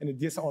way, on a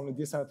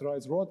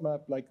decentralized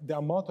roadmap. Like the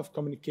amount of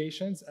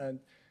communications and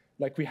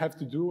like we have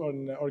to do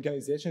on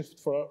organizations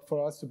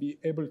for us to be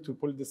able to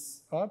pull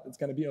this up, it's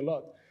going to be a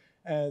lot.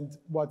 And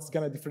what's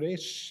going to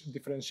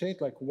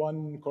differentiate like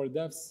one core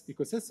devs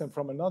ecosystem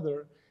from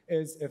another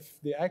is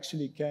if they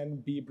actually can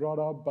be brought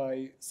up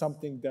by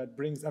something that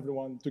brings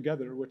everyone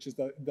together, which is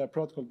the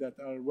protocol that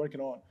are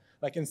working on.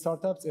 Like in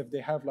startups, if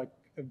they have like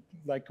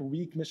a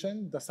weak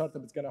mission, the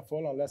startup is going to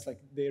fall unless like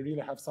they really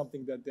have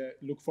something that they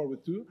look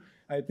forward to.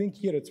 I think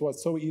here it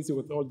was so easy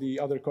with all the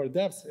other core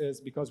devs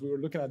is because we were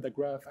looking at the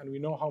graph and we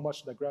know how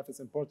much the graph is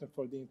important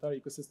for the entire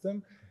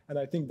ecosystem. And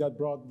I think that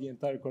brought the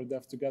entire core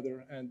dev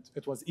together, and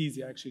it was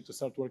easy actually to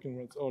start working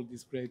with all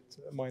these great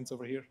minds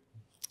over here.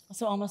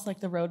 So almost like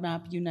the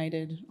roadmap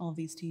united all of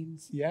these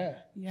teams. Yeah.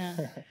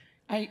 Yeah.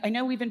 I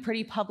know we've been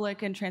pretty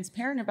public and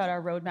transparent about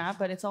our roadmap,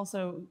 but it's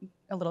also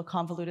a little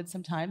convoluted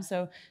sometimes.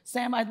 So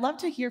Sam, I'd love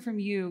to hear from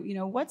you.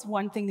 What's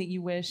one thing that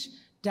you wish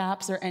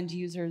dApps or end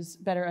users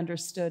better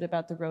understood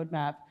about the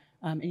roadmap?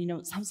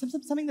 And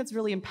something that's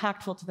really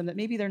impactful to them that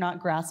maybe they're not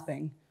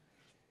grasping.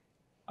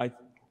 I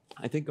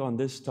think on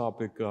this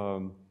topic,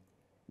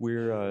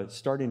 we're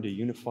starting to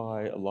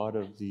unify a lot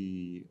of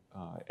the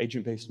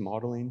agent-based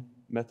modeling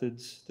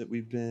methods that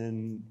we've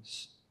been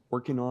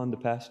working on the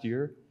past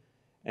year.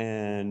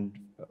 And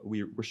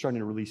we're starting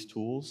to release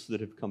tools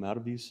that have come out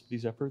of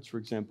these efforts. For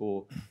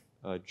example,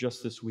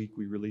 just this week,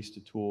 we released a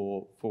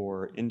tool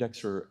for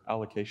indexer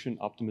allocation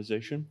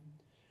optimization.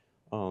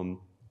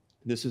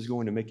 This is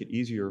going to make it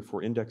easier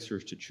for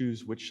indexers to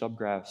choose which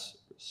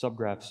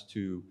subgraphs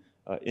to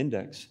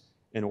index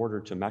in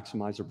order to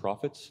maximize their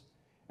profits.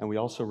 And we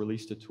also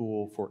released a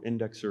tool for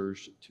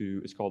indexers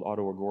it's called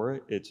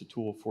AutoAgora. It's a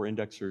tool for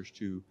indexers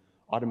to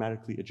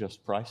automatically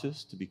adjust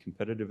prices to be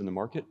competitive in the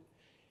market.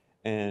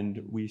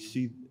 And we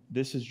see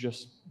this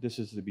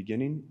is the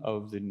beginning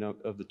of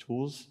the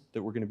tools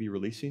that we're going to be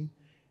releasing.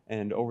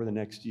 And over the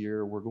next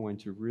year, we're going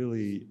to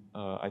really,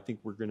 I think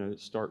we're going to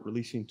start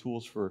releasing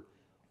tools for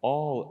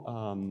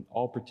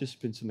all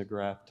participants in the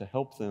graph to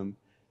help them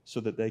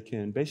so that they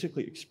can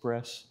basically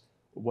express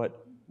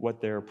what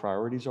their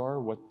priorities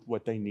are,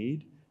 what they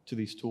need to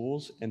these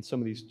tools, and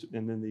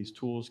then these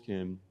tools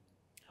can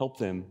help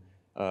them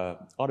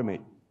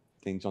automate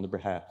things on their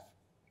behalf.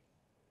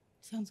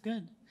 Sounds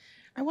good.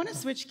 I want to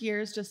switch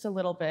gears just a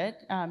little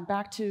bit,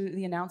 back to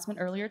the announcement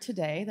earlier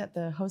today that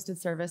the hosted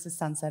service is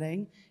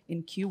sunsetting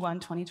in Q1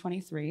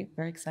 2023.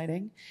 Very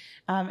exciting.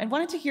 And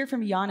wanted to hear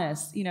from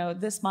Jannis.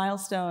 This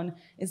milestone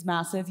is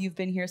massive. You've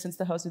been here since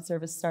the hosted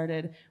service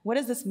started. What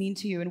does this mean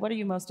to you, and what are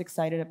you most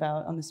excited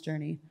about on this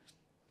journey?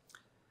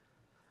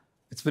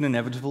 It's been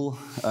inevitable.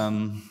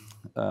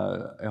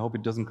 I hope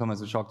it doesn't come as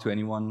a shock to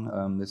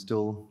anyone. There's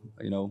still,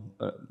 a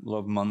lot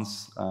of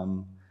months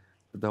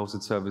that the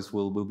hosted service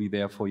will be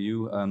there for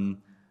you.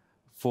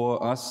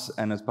 For us,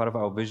 and as part of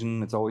our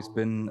vision, it's always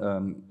been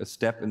a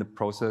step in the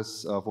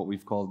process of what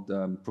we've called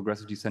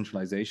progressive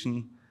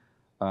decentralization.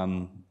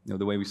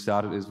 The way we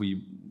started is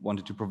we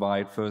wanted to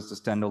provide first a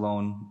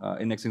standalone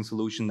indexing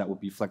solution that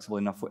would be flexible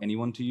enough for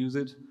anyone to use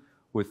it,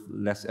 with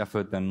less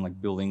effort than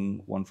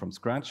building one from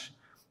scratch.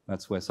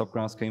 That's where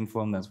subgraphs came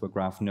from. That's where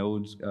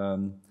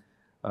GraphNode.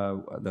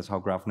 That's how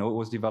GraphNode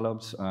was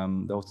developed.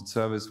 The hosted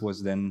service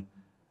was then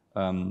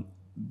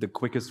the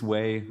quickest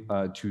way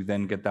to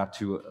then get that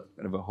to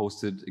a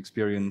hosted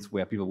experience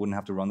where people wouldn't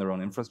have to run their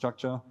own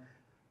infrastructure.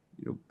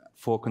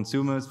 For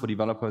consumers, for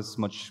developers,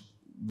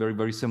 very,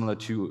 very similar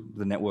to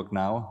the network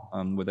now,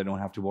 where they don't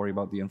have to worry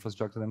about the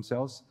infrastructure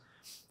themselves.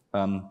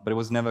 But it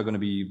was never going to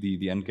be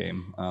the end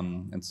game.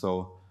 And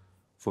so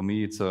for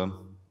me, it's a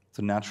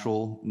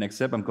natural next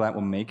step. I'm glad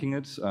we're making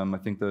it. I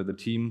think the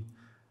team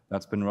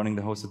that's been running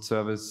the hosted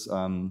service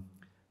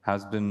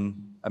has been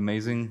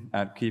amazing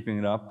at keeping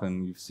it up,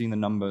 and you've seen the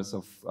numbers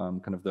of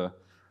kind of the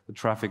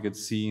traffic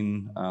it's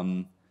seen.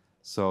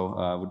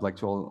 So would like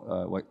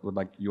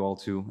you all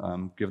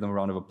to give them a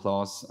round of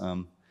applause.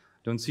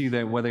 Don't see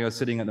where they are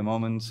sitting at the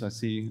moment. I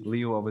see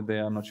Leo over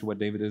there. I'm not sure where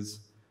David is.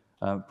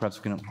 Perhaps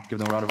we can give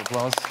them a round of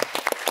applause.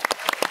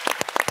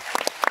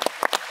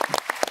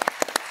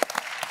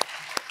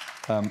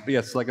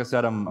 Yes, like I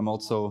said, I'm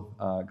also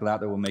glad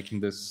that we're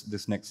making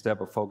this next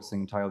step of focusing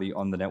entirely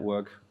on the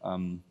network.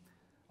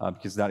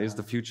 Because that is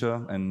the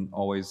future and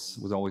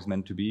was always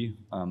meant to be.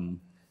 And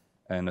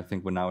I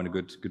think we're now in a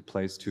good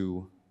place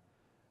to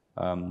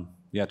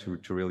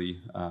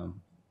really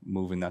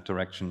move in that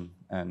direction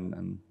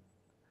and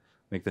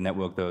make the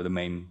network the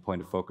main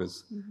point of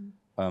focus.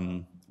 Mm-hmm.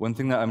 One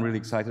thing that I'm really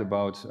excited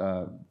about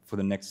for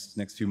the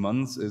next few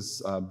months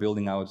is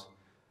building out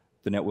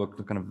the network,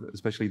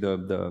 especially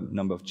the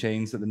number of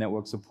chains that the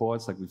network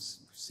supports. Like we've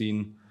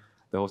seen,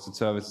 the hosted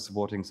service is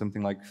supporting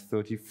something like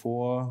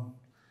 34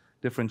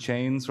 different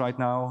chains right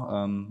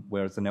now,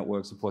 whereas the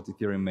network supports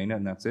Ethereum mainnet,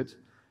 and that's it.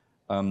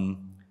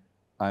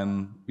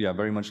 I'm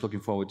very much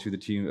looking forward to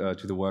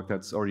the work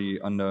that's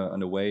already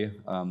underway,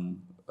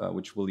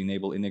 which will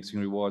enable indexing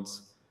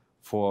rewards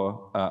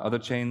for other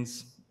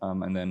chains,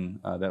 and then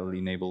that'll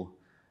enable,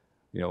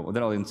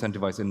 that'll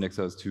incentivize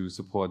indexers to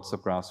support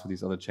subgraphs for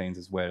these other chains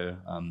as well,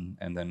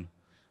 and then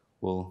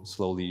we'll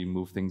slowly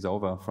move things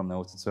over from the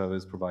hosted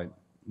service, provide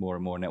more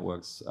and more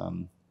networks,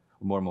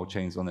 more and more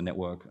chains on the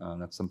network.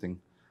 That's something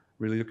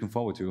really looking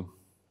forward to.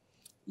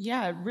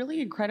 Yeah, really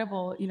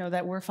incredible,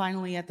 that we're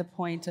finally at the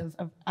point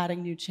of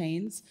adding new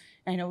chains.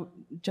 I know,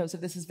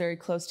 Joseph, this is very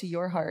close to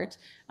your heart.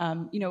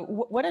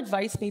 What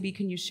advice maybe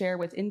can you share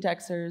with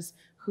indexers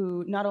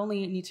who not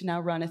only need to now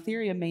run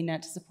Ethereum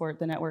mainnet to support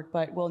the network,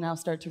 but will now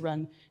start to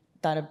run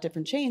that of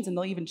different chains, and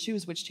they'll even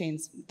choose which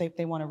chains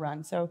they want to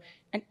run. So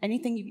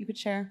anything you could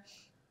share?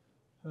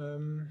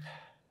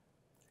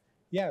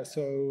 Yeah,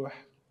 so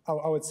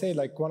I would say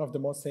one of the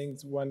most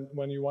things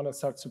when you want to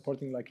start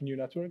supporting new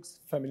networks,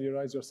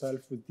 familiarize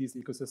yourself with these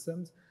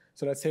ecosystems.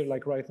 So let's say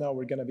like right now,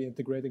 we're going to be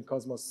integrating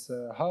Cosmos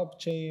Hub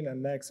chain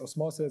and next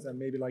Osmosis and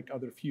maybe like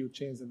other few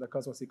chains in the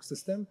Cosmos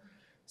ecosystem.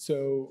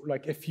 So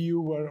like if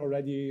you were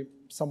already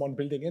someone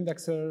building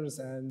indexers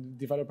and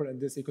developer in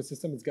this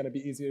ecosystem, it's going to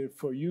be easier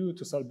for you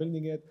to start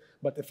building it.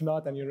 But if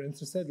not, and you're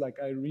interested, like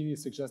I really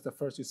suggest that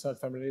first you start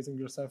familiarizing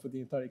yourself with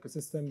the entire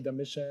ecosystem, the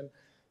mission,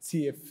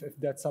 see if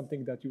that's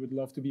something that you would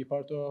love to be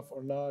part of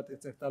or not.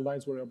 If it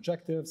aligns with your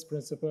objectives,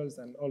 principles,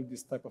 and all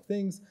these type of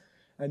things.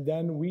 And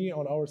then we,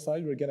 on our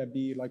side, we're going to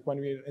be, like when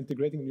we're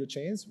integrating new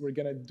chains, we're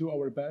going to do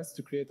our best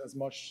to create as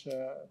much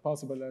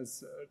possible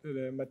as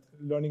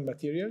learning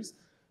materials.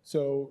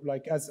 So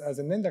like as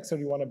an indexer,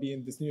 you want to be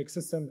in this new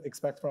ecosystem,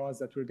 expect from us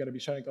that we're going to be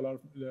sharing a lot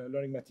of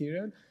learning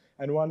material.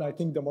 And one, I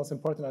think the most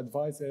important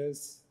advice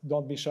is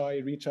don't be shy,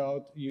 reach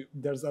out.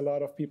 There's a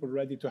lot of people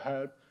ready to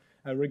help.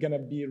 And we're going to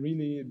be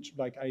really,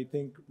 like I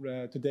think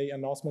today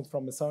announcement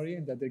from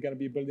Masari that they're going to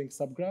be building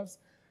subgraphs.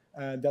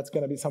 And that's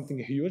going to be something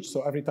huge.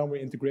 So every time we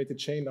integrate a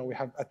chain, now we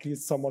have at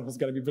least someone who's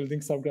going to be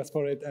building subgraphs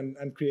for it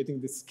and creating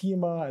the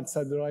schema and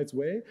set the right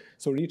way.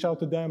 So reach out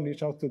to them,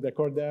 reach out to the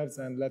core devs,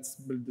 and let's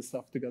build this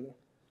stuff together.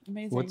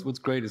 Amazing. What's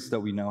great is that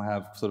we now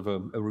have sort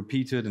of a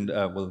repeated and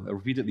a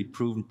repeatedly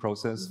proven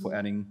process for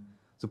adding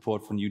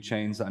support for new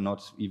chains that are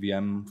not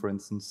EVM, for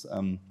instance.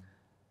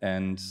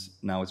 And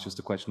now it's just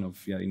a question of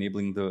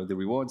enabling the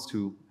rewards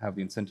to have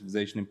the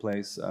incentivization in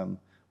place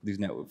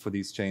for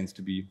these chains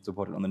to be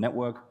supported on the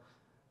network.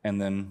 And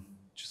then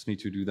just need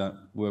to do that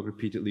work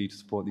repeatedly to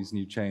support these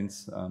new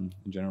chains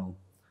in general.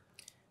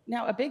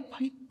 Now, a big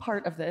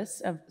part of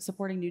this, of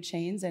supporting new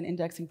chains and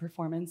indexing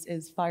performance,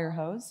 is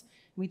Firehose.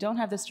 We don't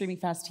have the Streaming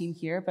Fast team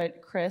here,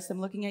 but Chris,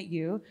 I'm looking at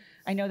you.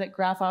 I know that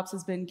GraphOps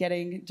has been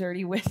getting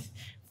dirty with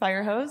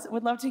Firehose.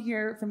 Would love to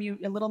hear from you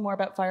a little more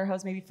about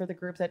Firehose, maybe for the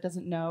group that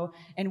doesn't know,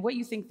 and what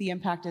you think the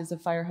impact is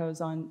of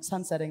Firehose on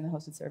sunsetting the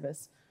hosted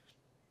service.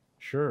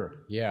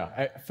 Sure,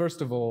 yeah.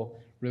 First of all,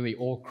 really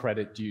all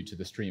credit due to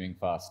the Streaming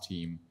Fast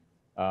team.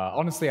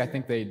 Honestly, I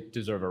think they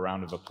deserve a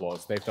round of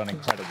applause. They've done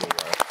incredible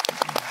work.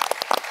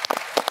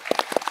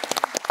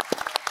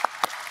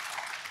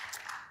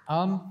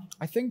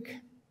 I think,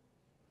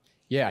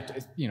 yeah,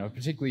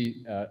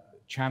 particularly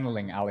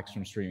channeling Alex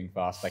from Streaming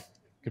Fast, I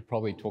could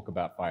probably talk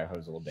about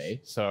Firehose all day,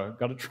 so I've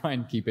got to try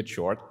and keep it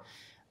short.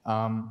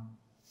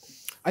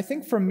 I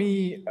think for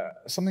me,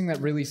 something that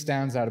really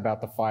stands out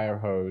about the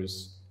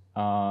Firehose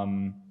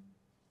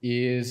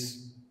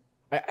is,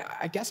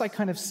 I guess I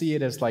kind of see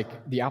it as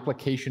like the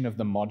application of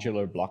the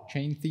modular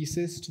blockchain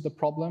thesis to the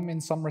problem in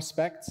some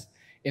respects,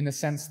 in the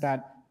sense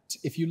that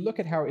if you look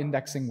at how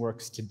indexing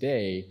works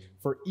today,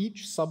 for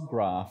each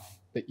subgraph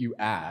that you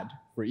add,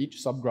 for each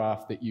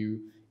subgraph that you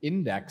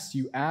index,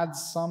 you add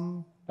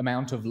some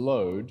amount of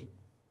load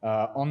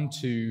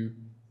onto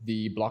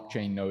the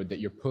blockchain node that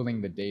you're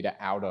pulling the data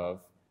out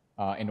of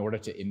in order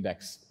to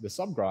index the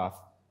subgraph.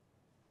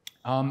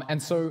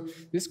 And so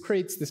this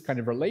creates this kind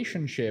of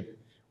relationship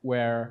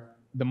where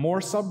the more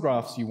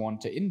subgraphs you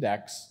want to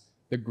index,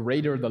 the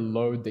greater the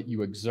load that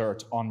you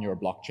exert on your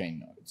blockchain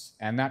nodes.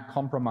 And that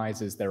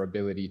compromises their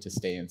ability to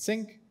stay in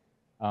sync.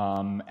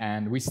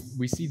 And we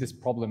see this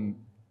problem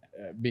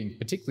being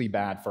particularly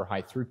bad for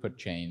high throughput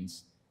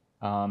chains.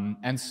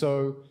 And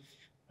so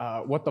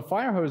what the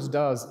Firehose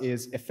does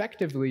is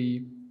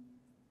effectively,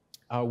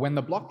 when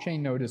the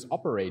blockchain node is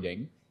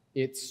operating,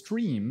 it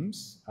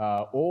streams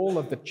all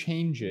of the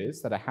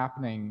changes that are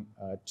happening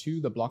to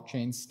the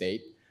blockchain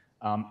state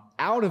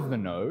out of the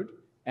node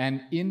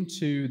and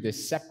into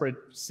this separate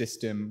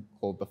system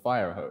called the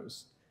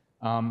Firehose.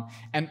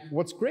 And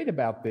what's great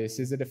about this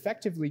is it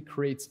effectively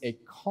creates a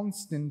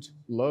constant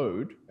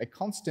load, a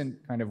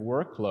constant kind of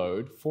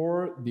workload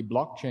for the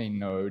blockchain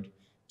node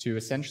to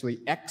essentially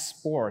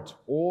export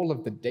all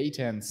of the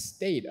data and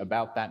state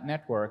about that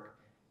network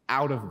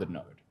out of the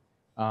node.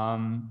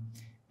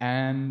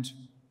 And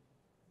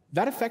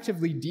that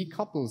effectively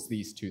decouples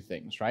these two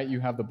things, right? You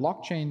have the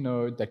blockchain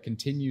node that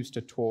continues to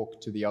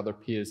talk to the other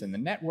peers in the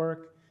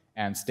network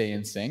and stay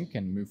in sync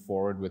and move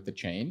forward with the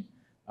chain.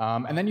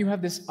 And then you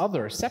have this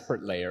other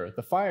separate layer,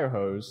 the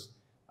Firehose,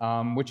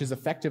 which is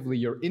effectively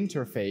your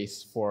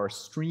interface for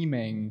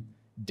streaming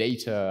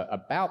data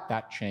about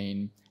that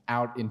chain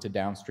out into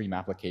downstream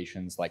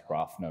applications like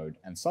GraphNode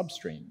and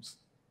substreams.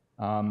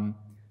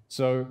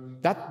 So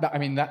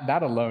that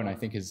alone, I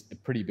think, is a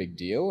pretty big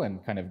deal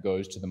and kind of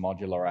goes to the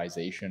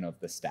modularization of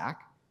the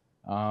stack.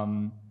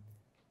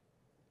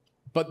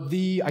 But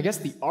I guess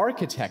the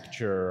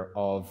architecture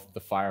of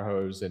the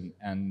Firehose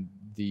and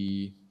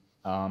the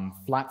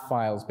flat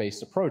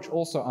files-based approach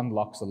also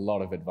unlocks a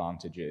lot of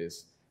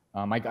advantages.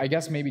 I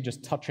guess maybe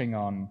just touching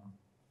on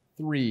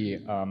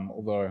three,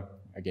 although,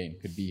 again,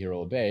 could be here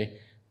all day.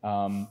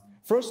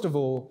 First of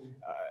all,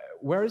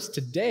 whereas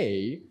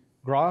today,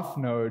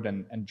 GraphNode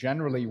and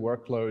generally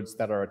workloads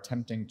that are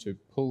attempting to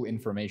pull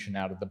information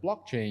out of the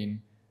blockchain,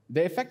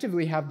 they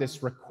effectively have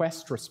this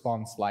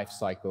request-response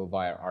lifecycle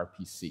via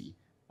RPC.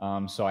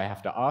 So I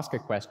have to ask a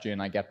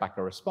question, I get back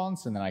a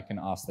response, and then I can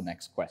ask the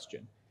next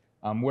question.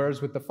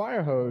 Whereas with the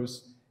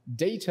Firehose,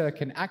 data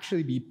can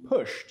actually be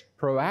pushed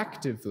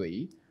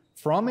proactively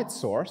from its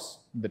source,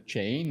 the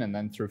chain, and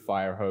then through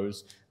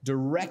Firehose,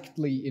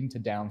 directly into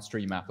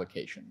downstream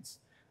applications.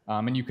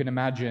 And you can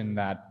imagine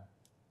that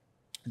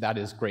that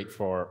is great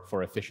for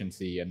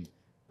efficiency and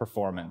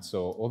performance.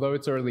 So although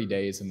it's early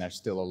days and there's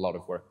still a lot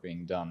of work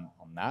being done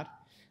on that.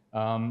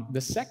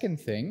 The second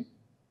thing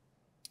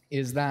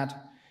is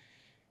that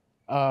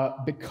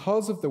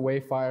because of the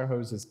way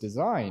Firehose is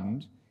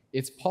designed,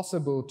 it's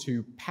possible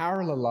to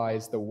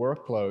parallelize the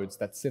workloads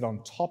that sit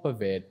on top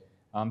of it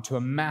to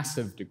a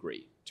massive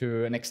degree,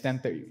 to an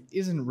extent that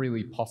isn't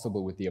really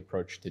possible with the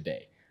approach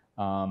today.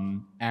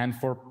 And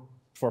for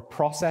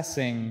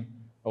processing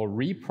or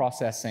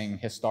reprocessing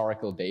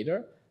historical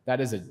data, that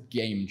is a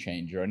game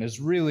changer and is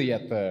really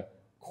at the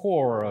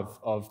core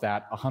of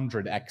that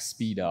 100x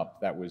speed up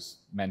that was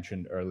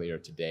mentioned earlier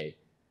today.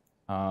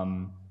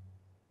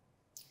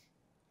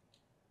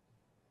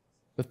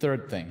 The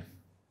third thing,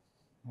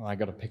 well, I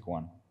got to pick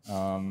one.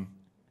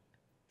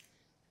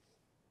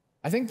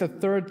 I think the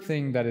third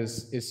thing that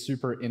is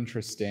super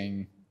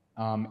interesting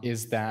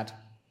is that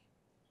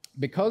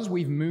because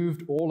we've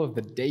moved all of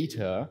the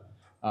data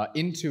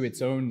into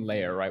its own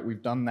layer, right?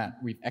 We've done that,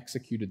 we've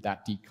executed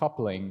that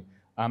decoupling,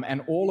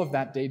 and all of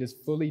that data is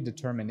fully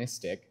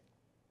deterministic.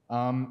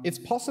 It's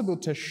possible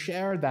to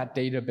share that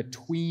data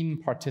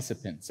between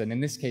participants, and in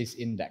this case,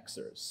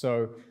 indexers.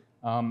 So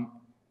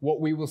what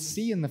we will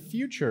see in the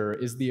future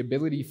is the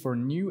ability for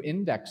new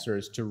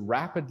indexers to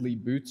rapidly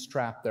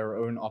bootstrap their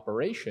own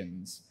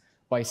operations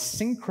by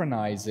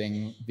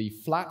synchronizing the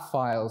flat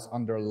files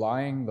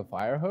underlying the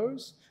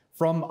Firehose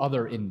from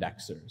other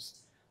indexers.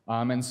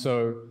 And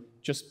so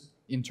just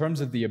in terms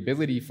of the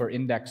ability for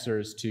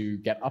indexers to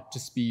get up to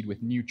speed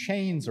with new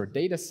chains or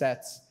data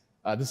sets,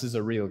 this is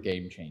a real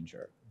game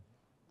changer.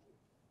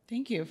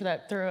 Thank you for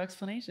that thorough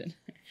explanation.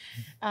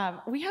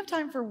 We have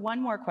time for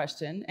one more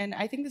question, and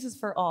I think this is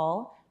for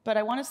all, but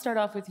I want to start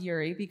off with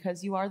Yuri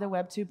because you are the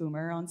Web 2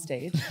 boomer on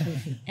stage.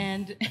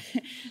 And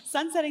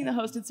sunsetting the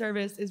hosted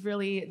service is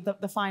really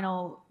the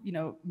final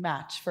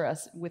match for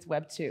us with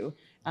Web 2.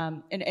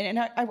 And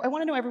I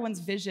want to know everyone's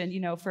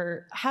vision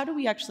for how do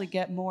we actually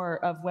get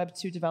more of Web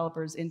 2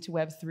 developers into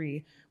Web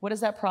 3? What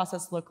does that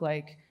process look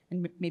like?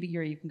 And maybe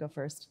Yuri, you can go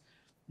first.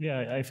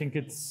 Yeah, I think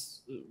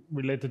it's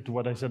related to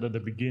what I said at the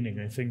beginning.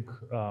 I think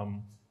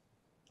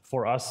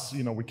for us,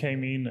 we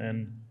came in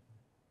and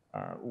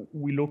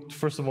we looked,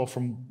 first of all,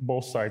 from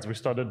both sides. We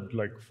started,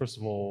 first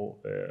of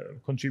all,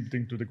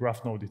 contributing to the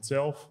graph node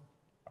itself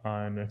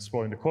and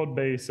exploring the code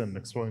base and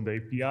exploring the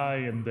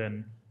API, and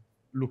then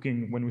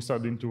looking, when we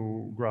started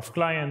into Graph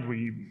Client,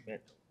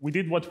 we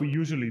did what we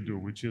usually do,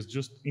 which is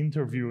just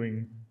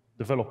interviewing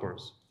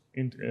developers.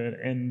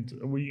 And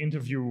we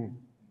interview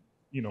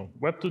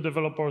Web 2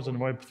 developers and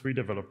Web 3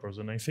 developers.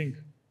 And I think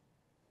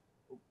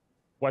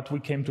what we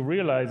came to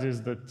realize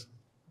is that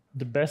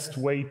the best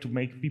way to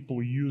make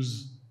people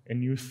use a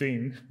new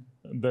thing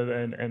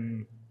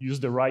and use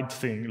the right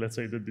thing, let's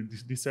say the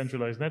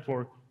decentralized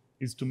network,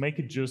 is to make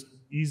it just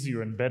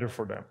easier and better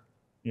for them.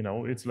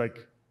 It's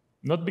like,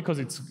 not because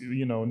it's,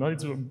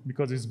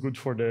 because it's good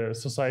for the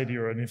society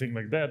or anything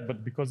like that,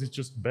 but because it's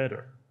just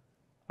better.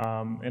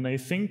 And I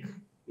think,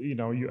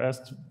 you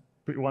asked,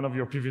 one of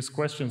your previous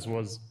questions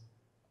was,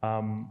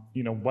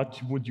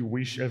 what would you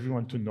wish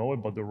everyone to know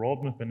about the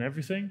roadmap and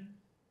everything?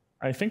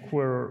 I think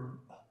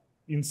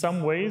in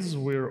some ways,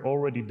 we're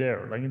already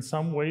there. Like in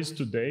some ways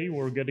today,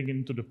 we're getting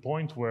into the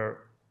point where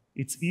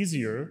it's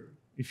easier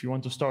if you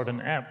want to start an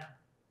app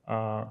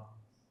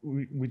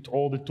with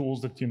all the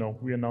tools that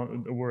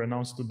were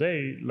announced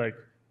today. Like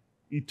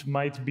it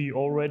might be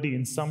already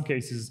in some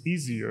cases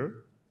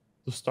easier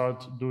to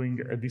start doing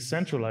a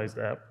decentralized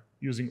app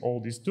using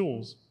all these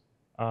tools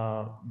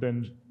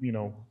than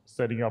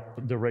setting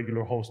up the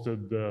regular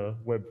hosted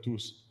Web 2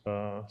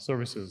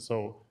 services.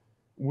 So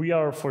we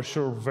are for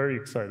sure very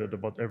excited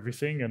about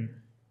everything, and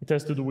it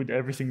has to do with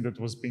everything that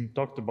was being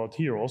talked about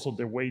here. Also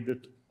the way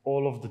that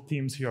all of the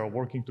teams here are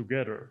working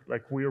together.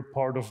 Like we are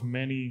part of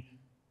many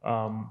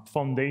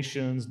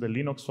foundations, the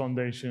Linux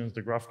foundations,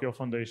 the GraphQL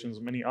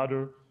foundations, many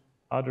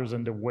others,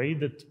 and the way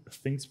that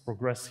things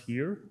progress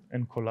here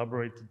and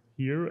collaborate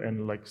here,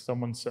 and like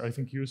someone said, I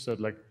think you said,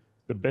 like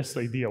the best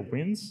idea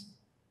wins.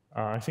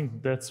 I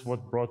think that's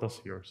what brought us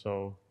here.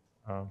 So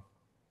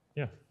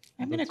yeah.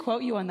 I'm going to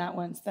quote you on that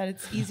once, that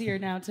it's easier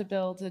now to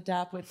build a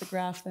dApp with the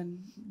graph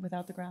than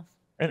without the graph.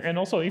 And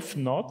also, if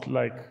not,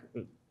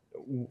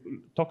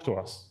 talk to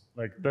us.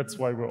 Like that's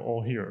why we're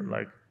all here.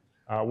 Like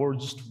we're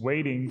just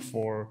waiting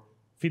for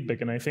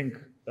feedback. And I think,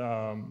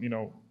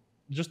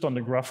 just on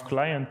the Graph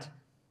Client,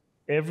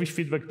 every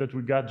feedback that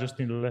we got just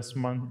in the last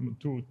month,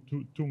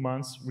 two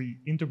months, we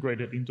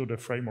integrated into the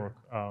framework.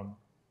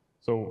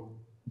 So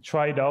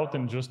try it out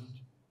and just,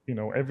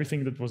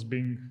 everything that was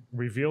being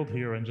revealed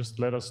here, and just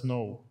let us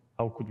know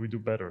how could we do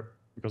better.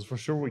 Because for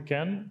sure we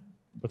can,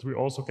 but we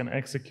also can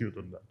execute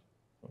on that.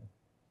 So,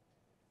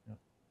 yeah.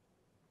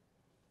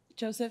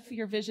 Joseph,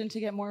 your vision to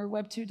get more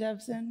Web 2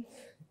 devs in?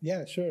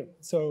 Yeah, sure.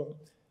 So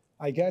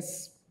I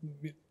guess,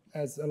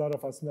 as a lot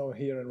of us know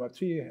here in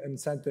Web3,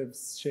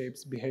 incentives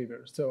shapes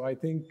behavior. So I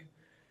think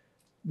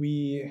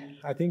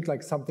I think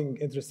like something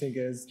interesting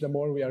is the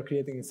more we are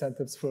creating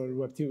incentives for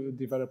Web2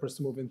 developers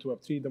to move into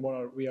Web3, the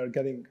more we are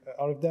getting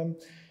out of them.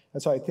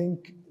 And so I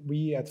think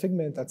we at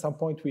Figment, at some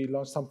point, we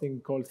launched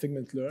something called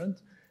Figment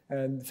Learned.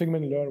 And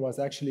Figment Learn was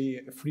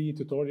actually free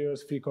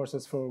tutorials, free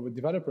courses for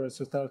developers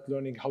to start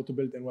learning how to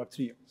build in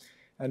Web3.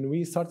 And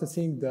we started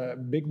seeing the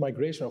big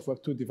migration of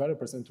Web2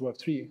 developers into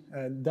Web3.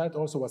 And that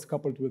also was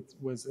coupled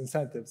with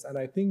incentives. And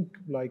I think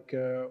like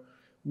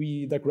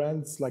the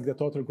grants, like the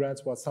total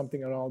grants was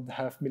something around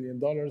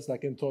 $500,000,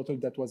 like in total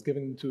that was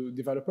given to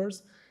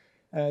developers.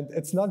 And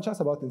it's not just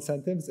about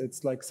incentives,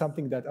 it's like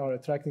something that are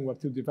attracting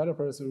Web2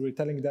 developers. We're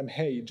telling them,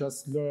 hey,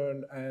 just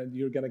learn and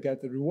you're gonna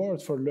get a reward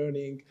for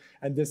learning.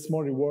 And this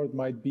small reward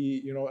might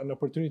be, you know, an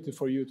opportunity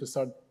for you to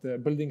start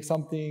building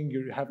something,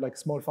 you have like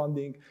small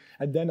funding.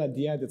 And then at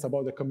the end, it's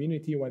about the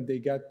community when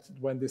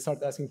they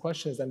start asking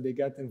questions and they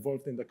get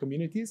involved in the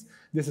communities.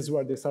 This is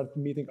where they start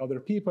meeting other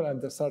people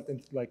and they start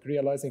like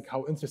realizing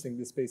how interesting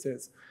this space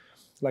is.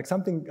 Like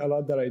something a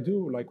lot that I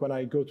do, like when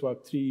I go to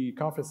Web3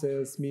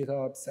 conferences,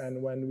 meetups,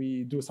 and when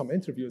we do some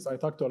interviews, I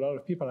talk to a lot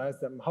of people and I ask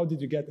them, how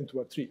did you get into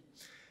Web3?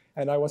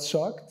 And I was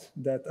shocked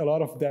that a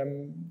lot of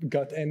them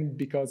got in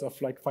because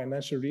of like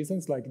financial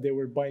reasons, like they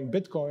were buying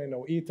Bitcoin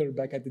or Ether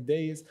back at the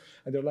days,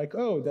 and they're like,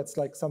 oh, that's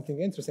like something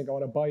interesting, I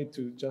want to buy it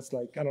to just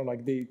like, I don't know,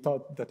 like they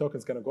thought the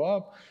token's going to go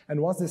up. And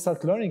once they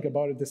start learning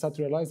about it, they start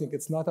realizing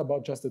it's not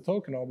about just the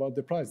token or about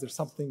the price, there's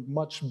something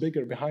much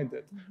bigger behind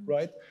it,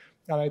 right?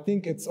 And I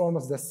think it's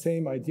almost the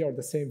same idea or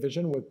the same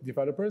vision with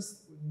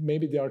developers.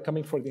 Maybe they are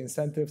coming for the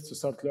incentives to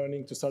start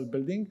learning, to start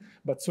building,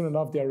 but soon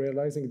enough they are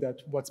realizing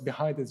that what's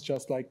behind is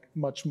just like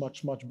much,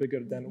 much, much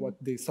bigger than what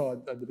they saw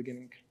at the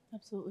beginning.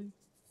 Absolutely.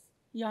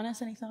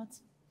 Jannis, any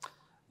thoughts?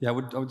 Yeah, I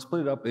would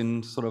split it up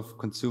in sort of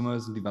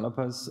consumers and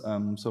developers.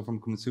 So from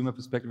a consumer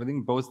perspective, I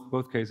think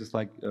both cases,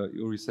 like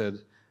Uri said,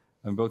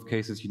 in both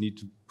cases you need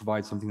to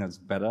provide something that's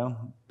better.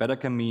 Better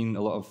can mean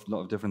a lot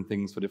of different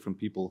things for different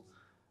people.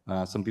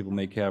 Some people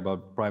may care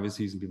about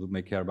privacy, some people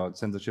may care about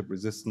censorship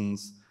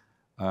resistance,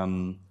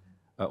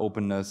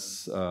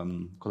 openness,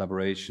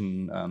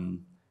 collaboration,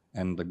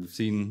 and like we've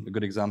seen a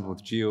good example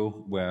with Geo,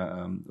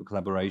 where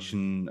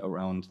collaboration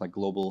around like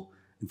global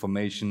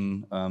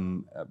information,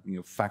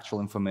 factual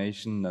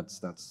information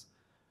that's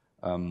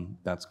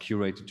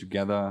curated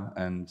together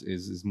and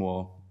is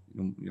more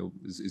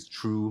is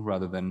true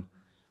rather than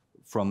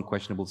from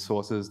questionable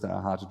sources that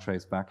are hard to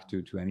trace back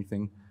to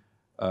anything.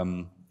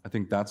 I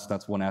think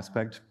that's one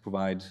aspect.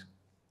 Provide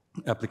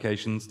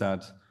applications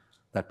that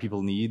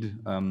people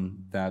need,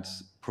 that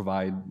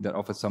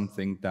offer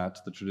something that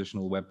the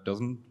traditional web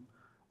doesn't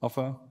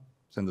offer,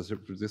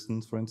 censorship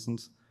resistance, for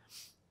instance.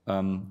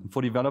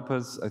 For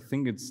developers, I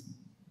think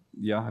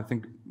I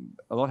think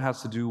a lot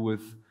has to do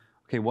with,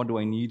 okay, what do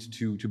I need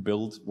to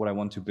build what I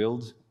want to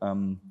build?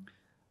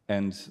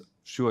 And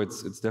sure,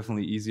 it's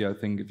definitely easier, I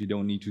think, if you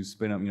don't need to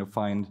spin up,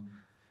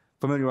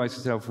 familiarize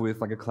yourself with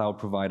like a cloud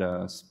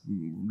provider,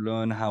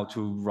 learn how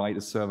to write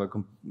a server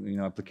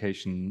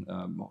application,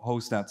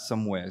 host that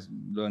somewhere,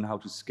 learn how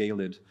to scale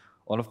it.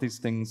 All of these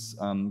things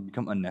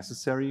become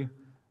unnecessary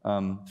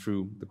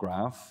through the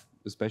graph,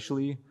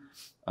 especially.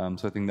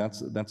 So I think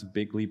that's a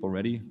big leap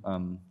already.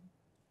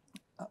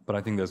 But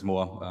I think there's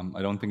more.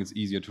 I don't think it's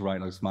easier to write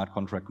like a smart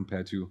contract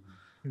compared to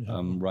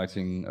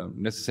writing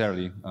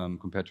necessarily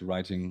compared to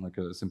writing like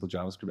a simple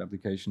JavaScript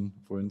application,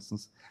 for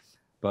instance.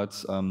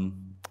 But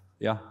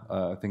yeah,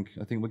 I think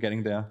we're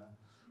getting there,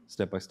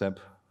 step by step.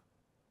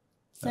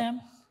 Sam?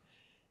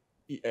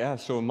 Yeah.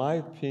 So in my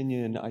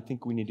opinion, I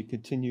think we need to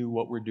continue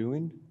what we're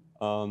doing.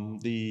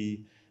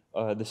 The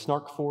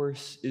Snark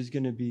Force is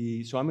going to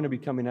be. So I'm going to be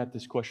coming at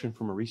this question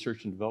from a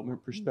research and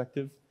development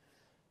perspective.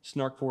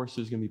 Snark Force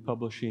is going to be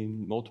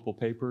publishing multiple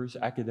papers,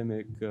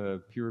 academic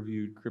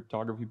peer-reviewed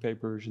cryptography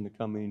papers in the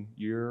coming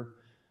year.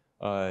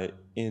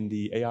 In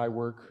the AI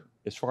work,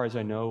 as far as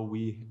I know,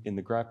 we in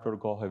the Graph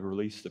protocol have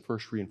released the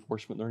first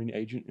reinforcement learning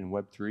agent in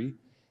Web3.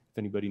 If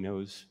anybody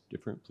knows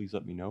different, please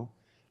let me know.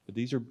 But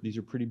these are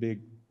pretty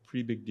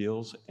big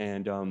deals,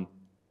 and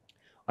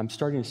I'm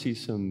starting to see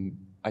some.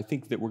 I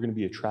think that we're going to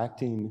be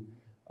attracting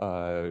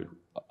a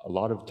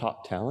lot of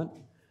top talent.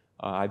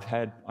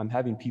 I'm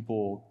having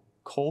people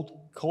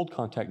cold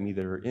contact me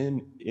that are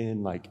in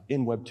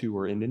Web2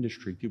 or in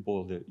industry,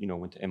 people that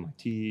went to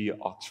MIT,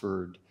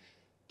 Oxford,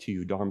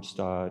 TU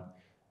Darmstadt,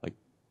 like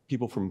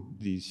people from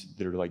these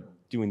that are like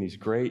doing these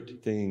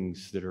great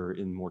things that are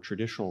in more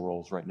traditional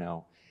roles right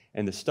now.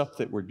 And the stuff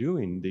that we're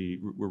doing,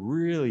 we're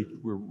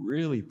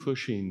really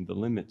pushing the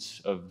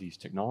limits of these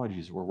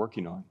technologies we're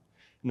working on,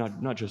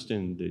 not just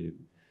the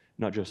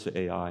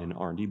AI and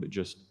R&D, but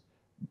just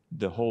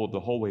the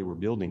whole way we're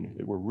building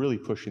it. We're really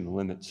pushing the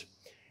limits.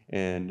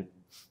 And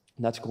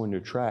that's going to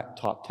attract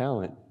top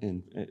talent.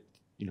 And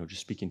just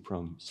speaking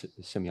from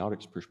the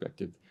semiotics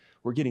perspective,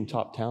 we're getting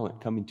top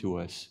talent coming to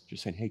us,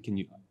 just saying, "Hey,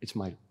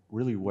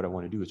 really what I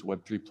want to do is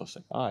Web3 plus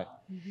AI."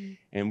 Mm-hmm.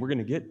 And we're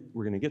going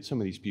to get some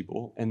of these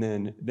people, and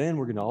then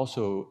we're going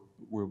to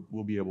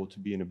we'll be able to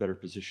be in a better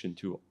position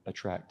to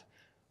attract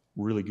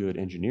really good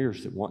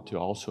engineers that want to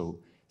also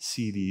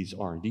see these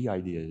R&D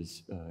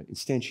ideas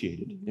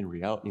instantiated in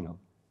reality,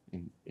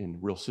 in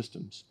real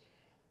systems.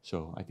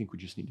 So I think we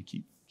just need to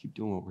keep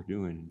doing what we're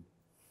doing.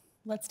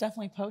 Let's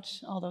definitely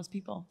poach all those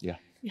people. Yeah.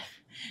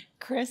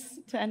 Chris,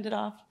 to end it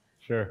off.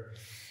 Sure.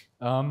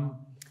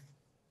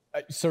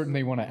 I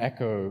certainly want to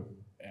echo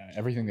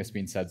everything that's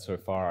been said so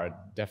far. I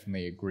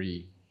definitely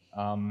agree.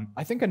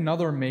 I think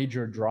another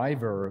major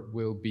driver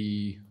will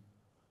be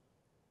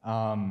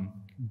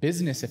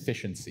business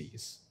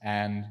efficiencies.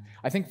 And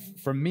I think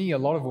for me, a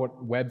lot of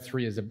what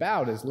Web3 is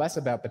about is less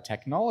about the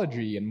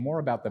technology and more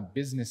about the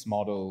business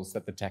models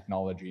that the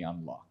technology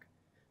unlock.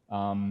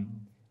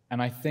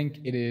 And I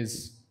think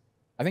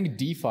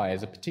DeFi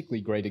is a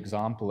particularly great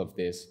example of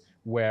this,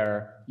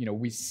 where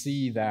we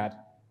see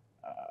that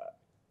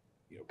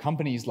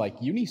companies like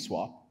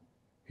Uniswap,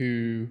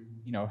 who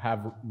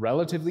have,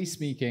 relatively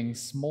speaking,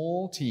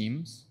 small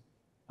teams,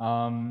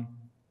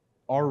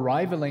 are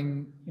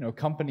rivaling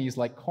companies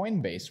like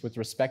Coinbase with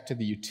respect to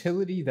the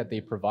utility that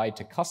they provide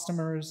to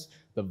customers,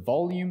 the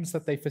volumes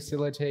that they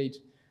facilitate.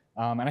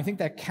 And I think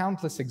there are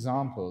countless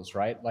examples,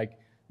 right? Like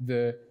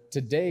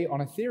today on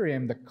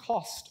Ethereum, the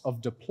cost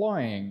of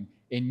deploying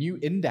a new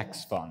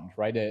index fund,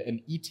 right,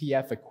 an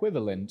ETF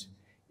equivalent,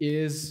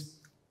 is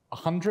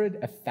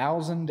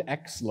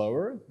 1,000x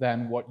lower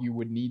than what you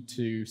would need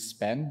to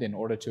spend in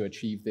order to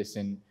achieve this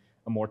in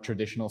a more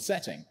traditional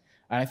setting.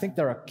 And I think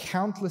there are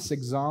countless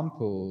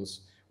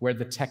examples where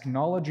the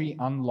technology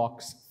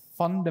unlocks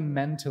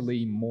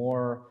fundamentally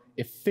more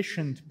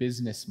efficient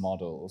business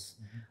models.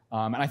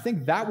 And I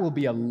think that will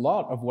be a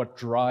lot of what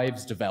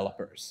drives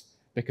developers,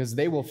 because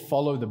they will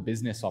follow the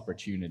business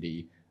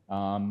opportunity.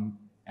 And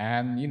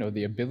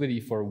the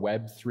ability for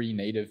Web3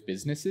 native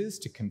businesses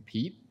to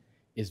compete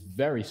is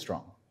very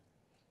strong.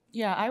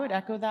 Yeah, I would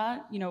echo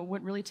that.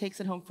 What really takes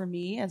it home for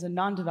me as a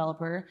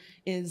non-developer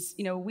is,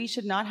 we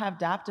should not have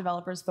dApp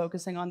developers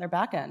focusing on their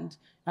back end.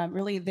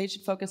 Really, they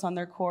should focus on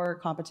their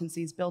core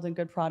competencies, building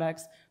good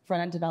products,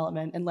 front-end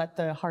development, and let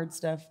the hard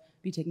stuff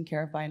be taken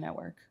care of by a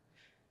network.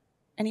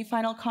 Any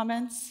final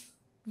comments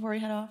before we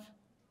head off?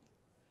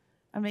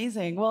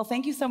 Amazing. Well,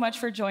 thank you so much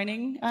for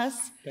joining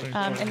us.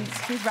 And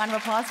please round of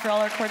applause for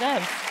all our core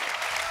devs.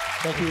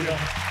 Thank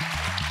you.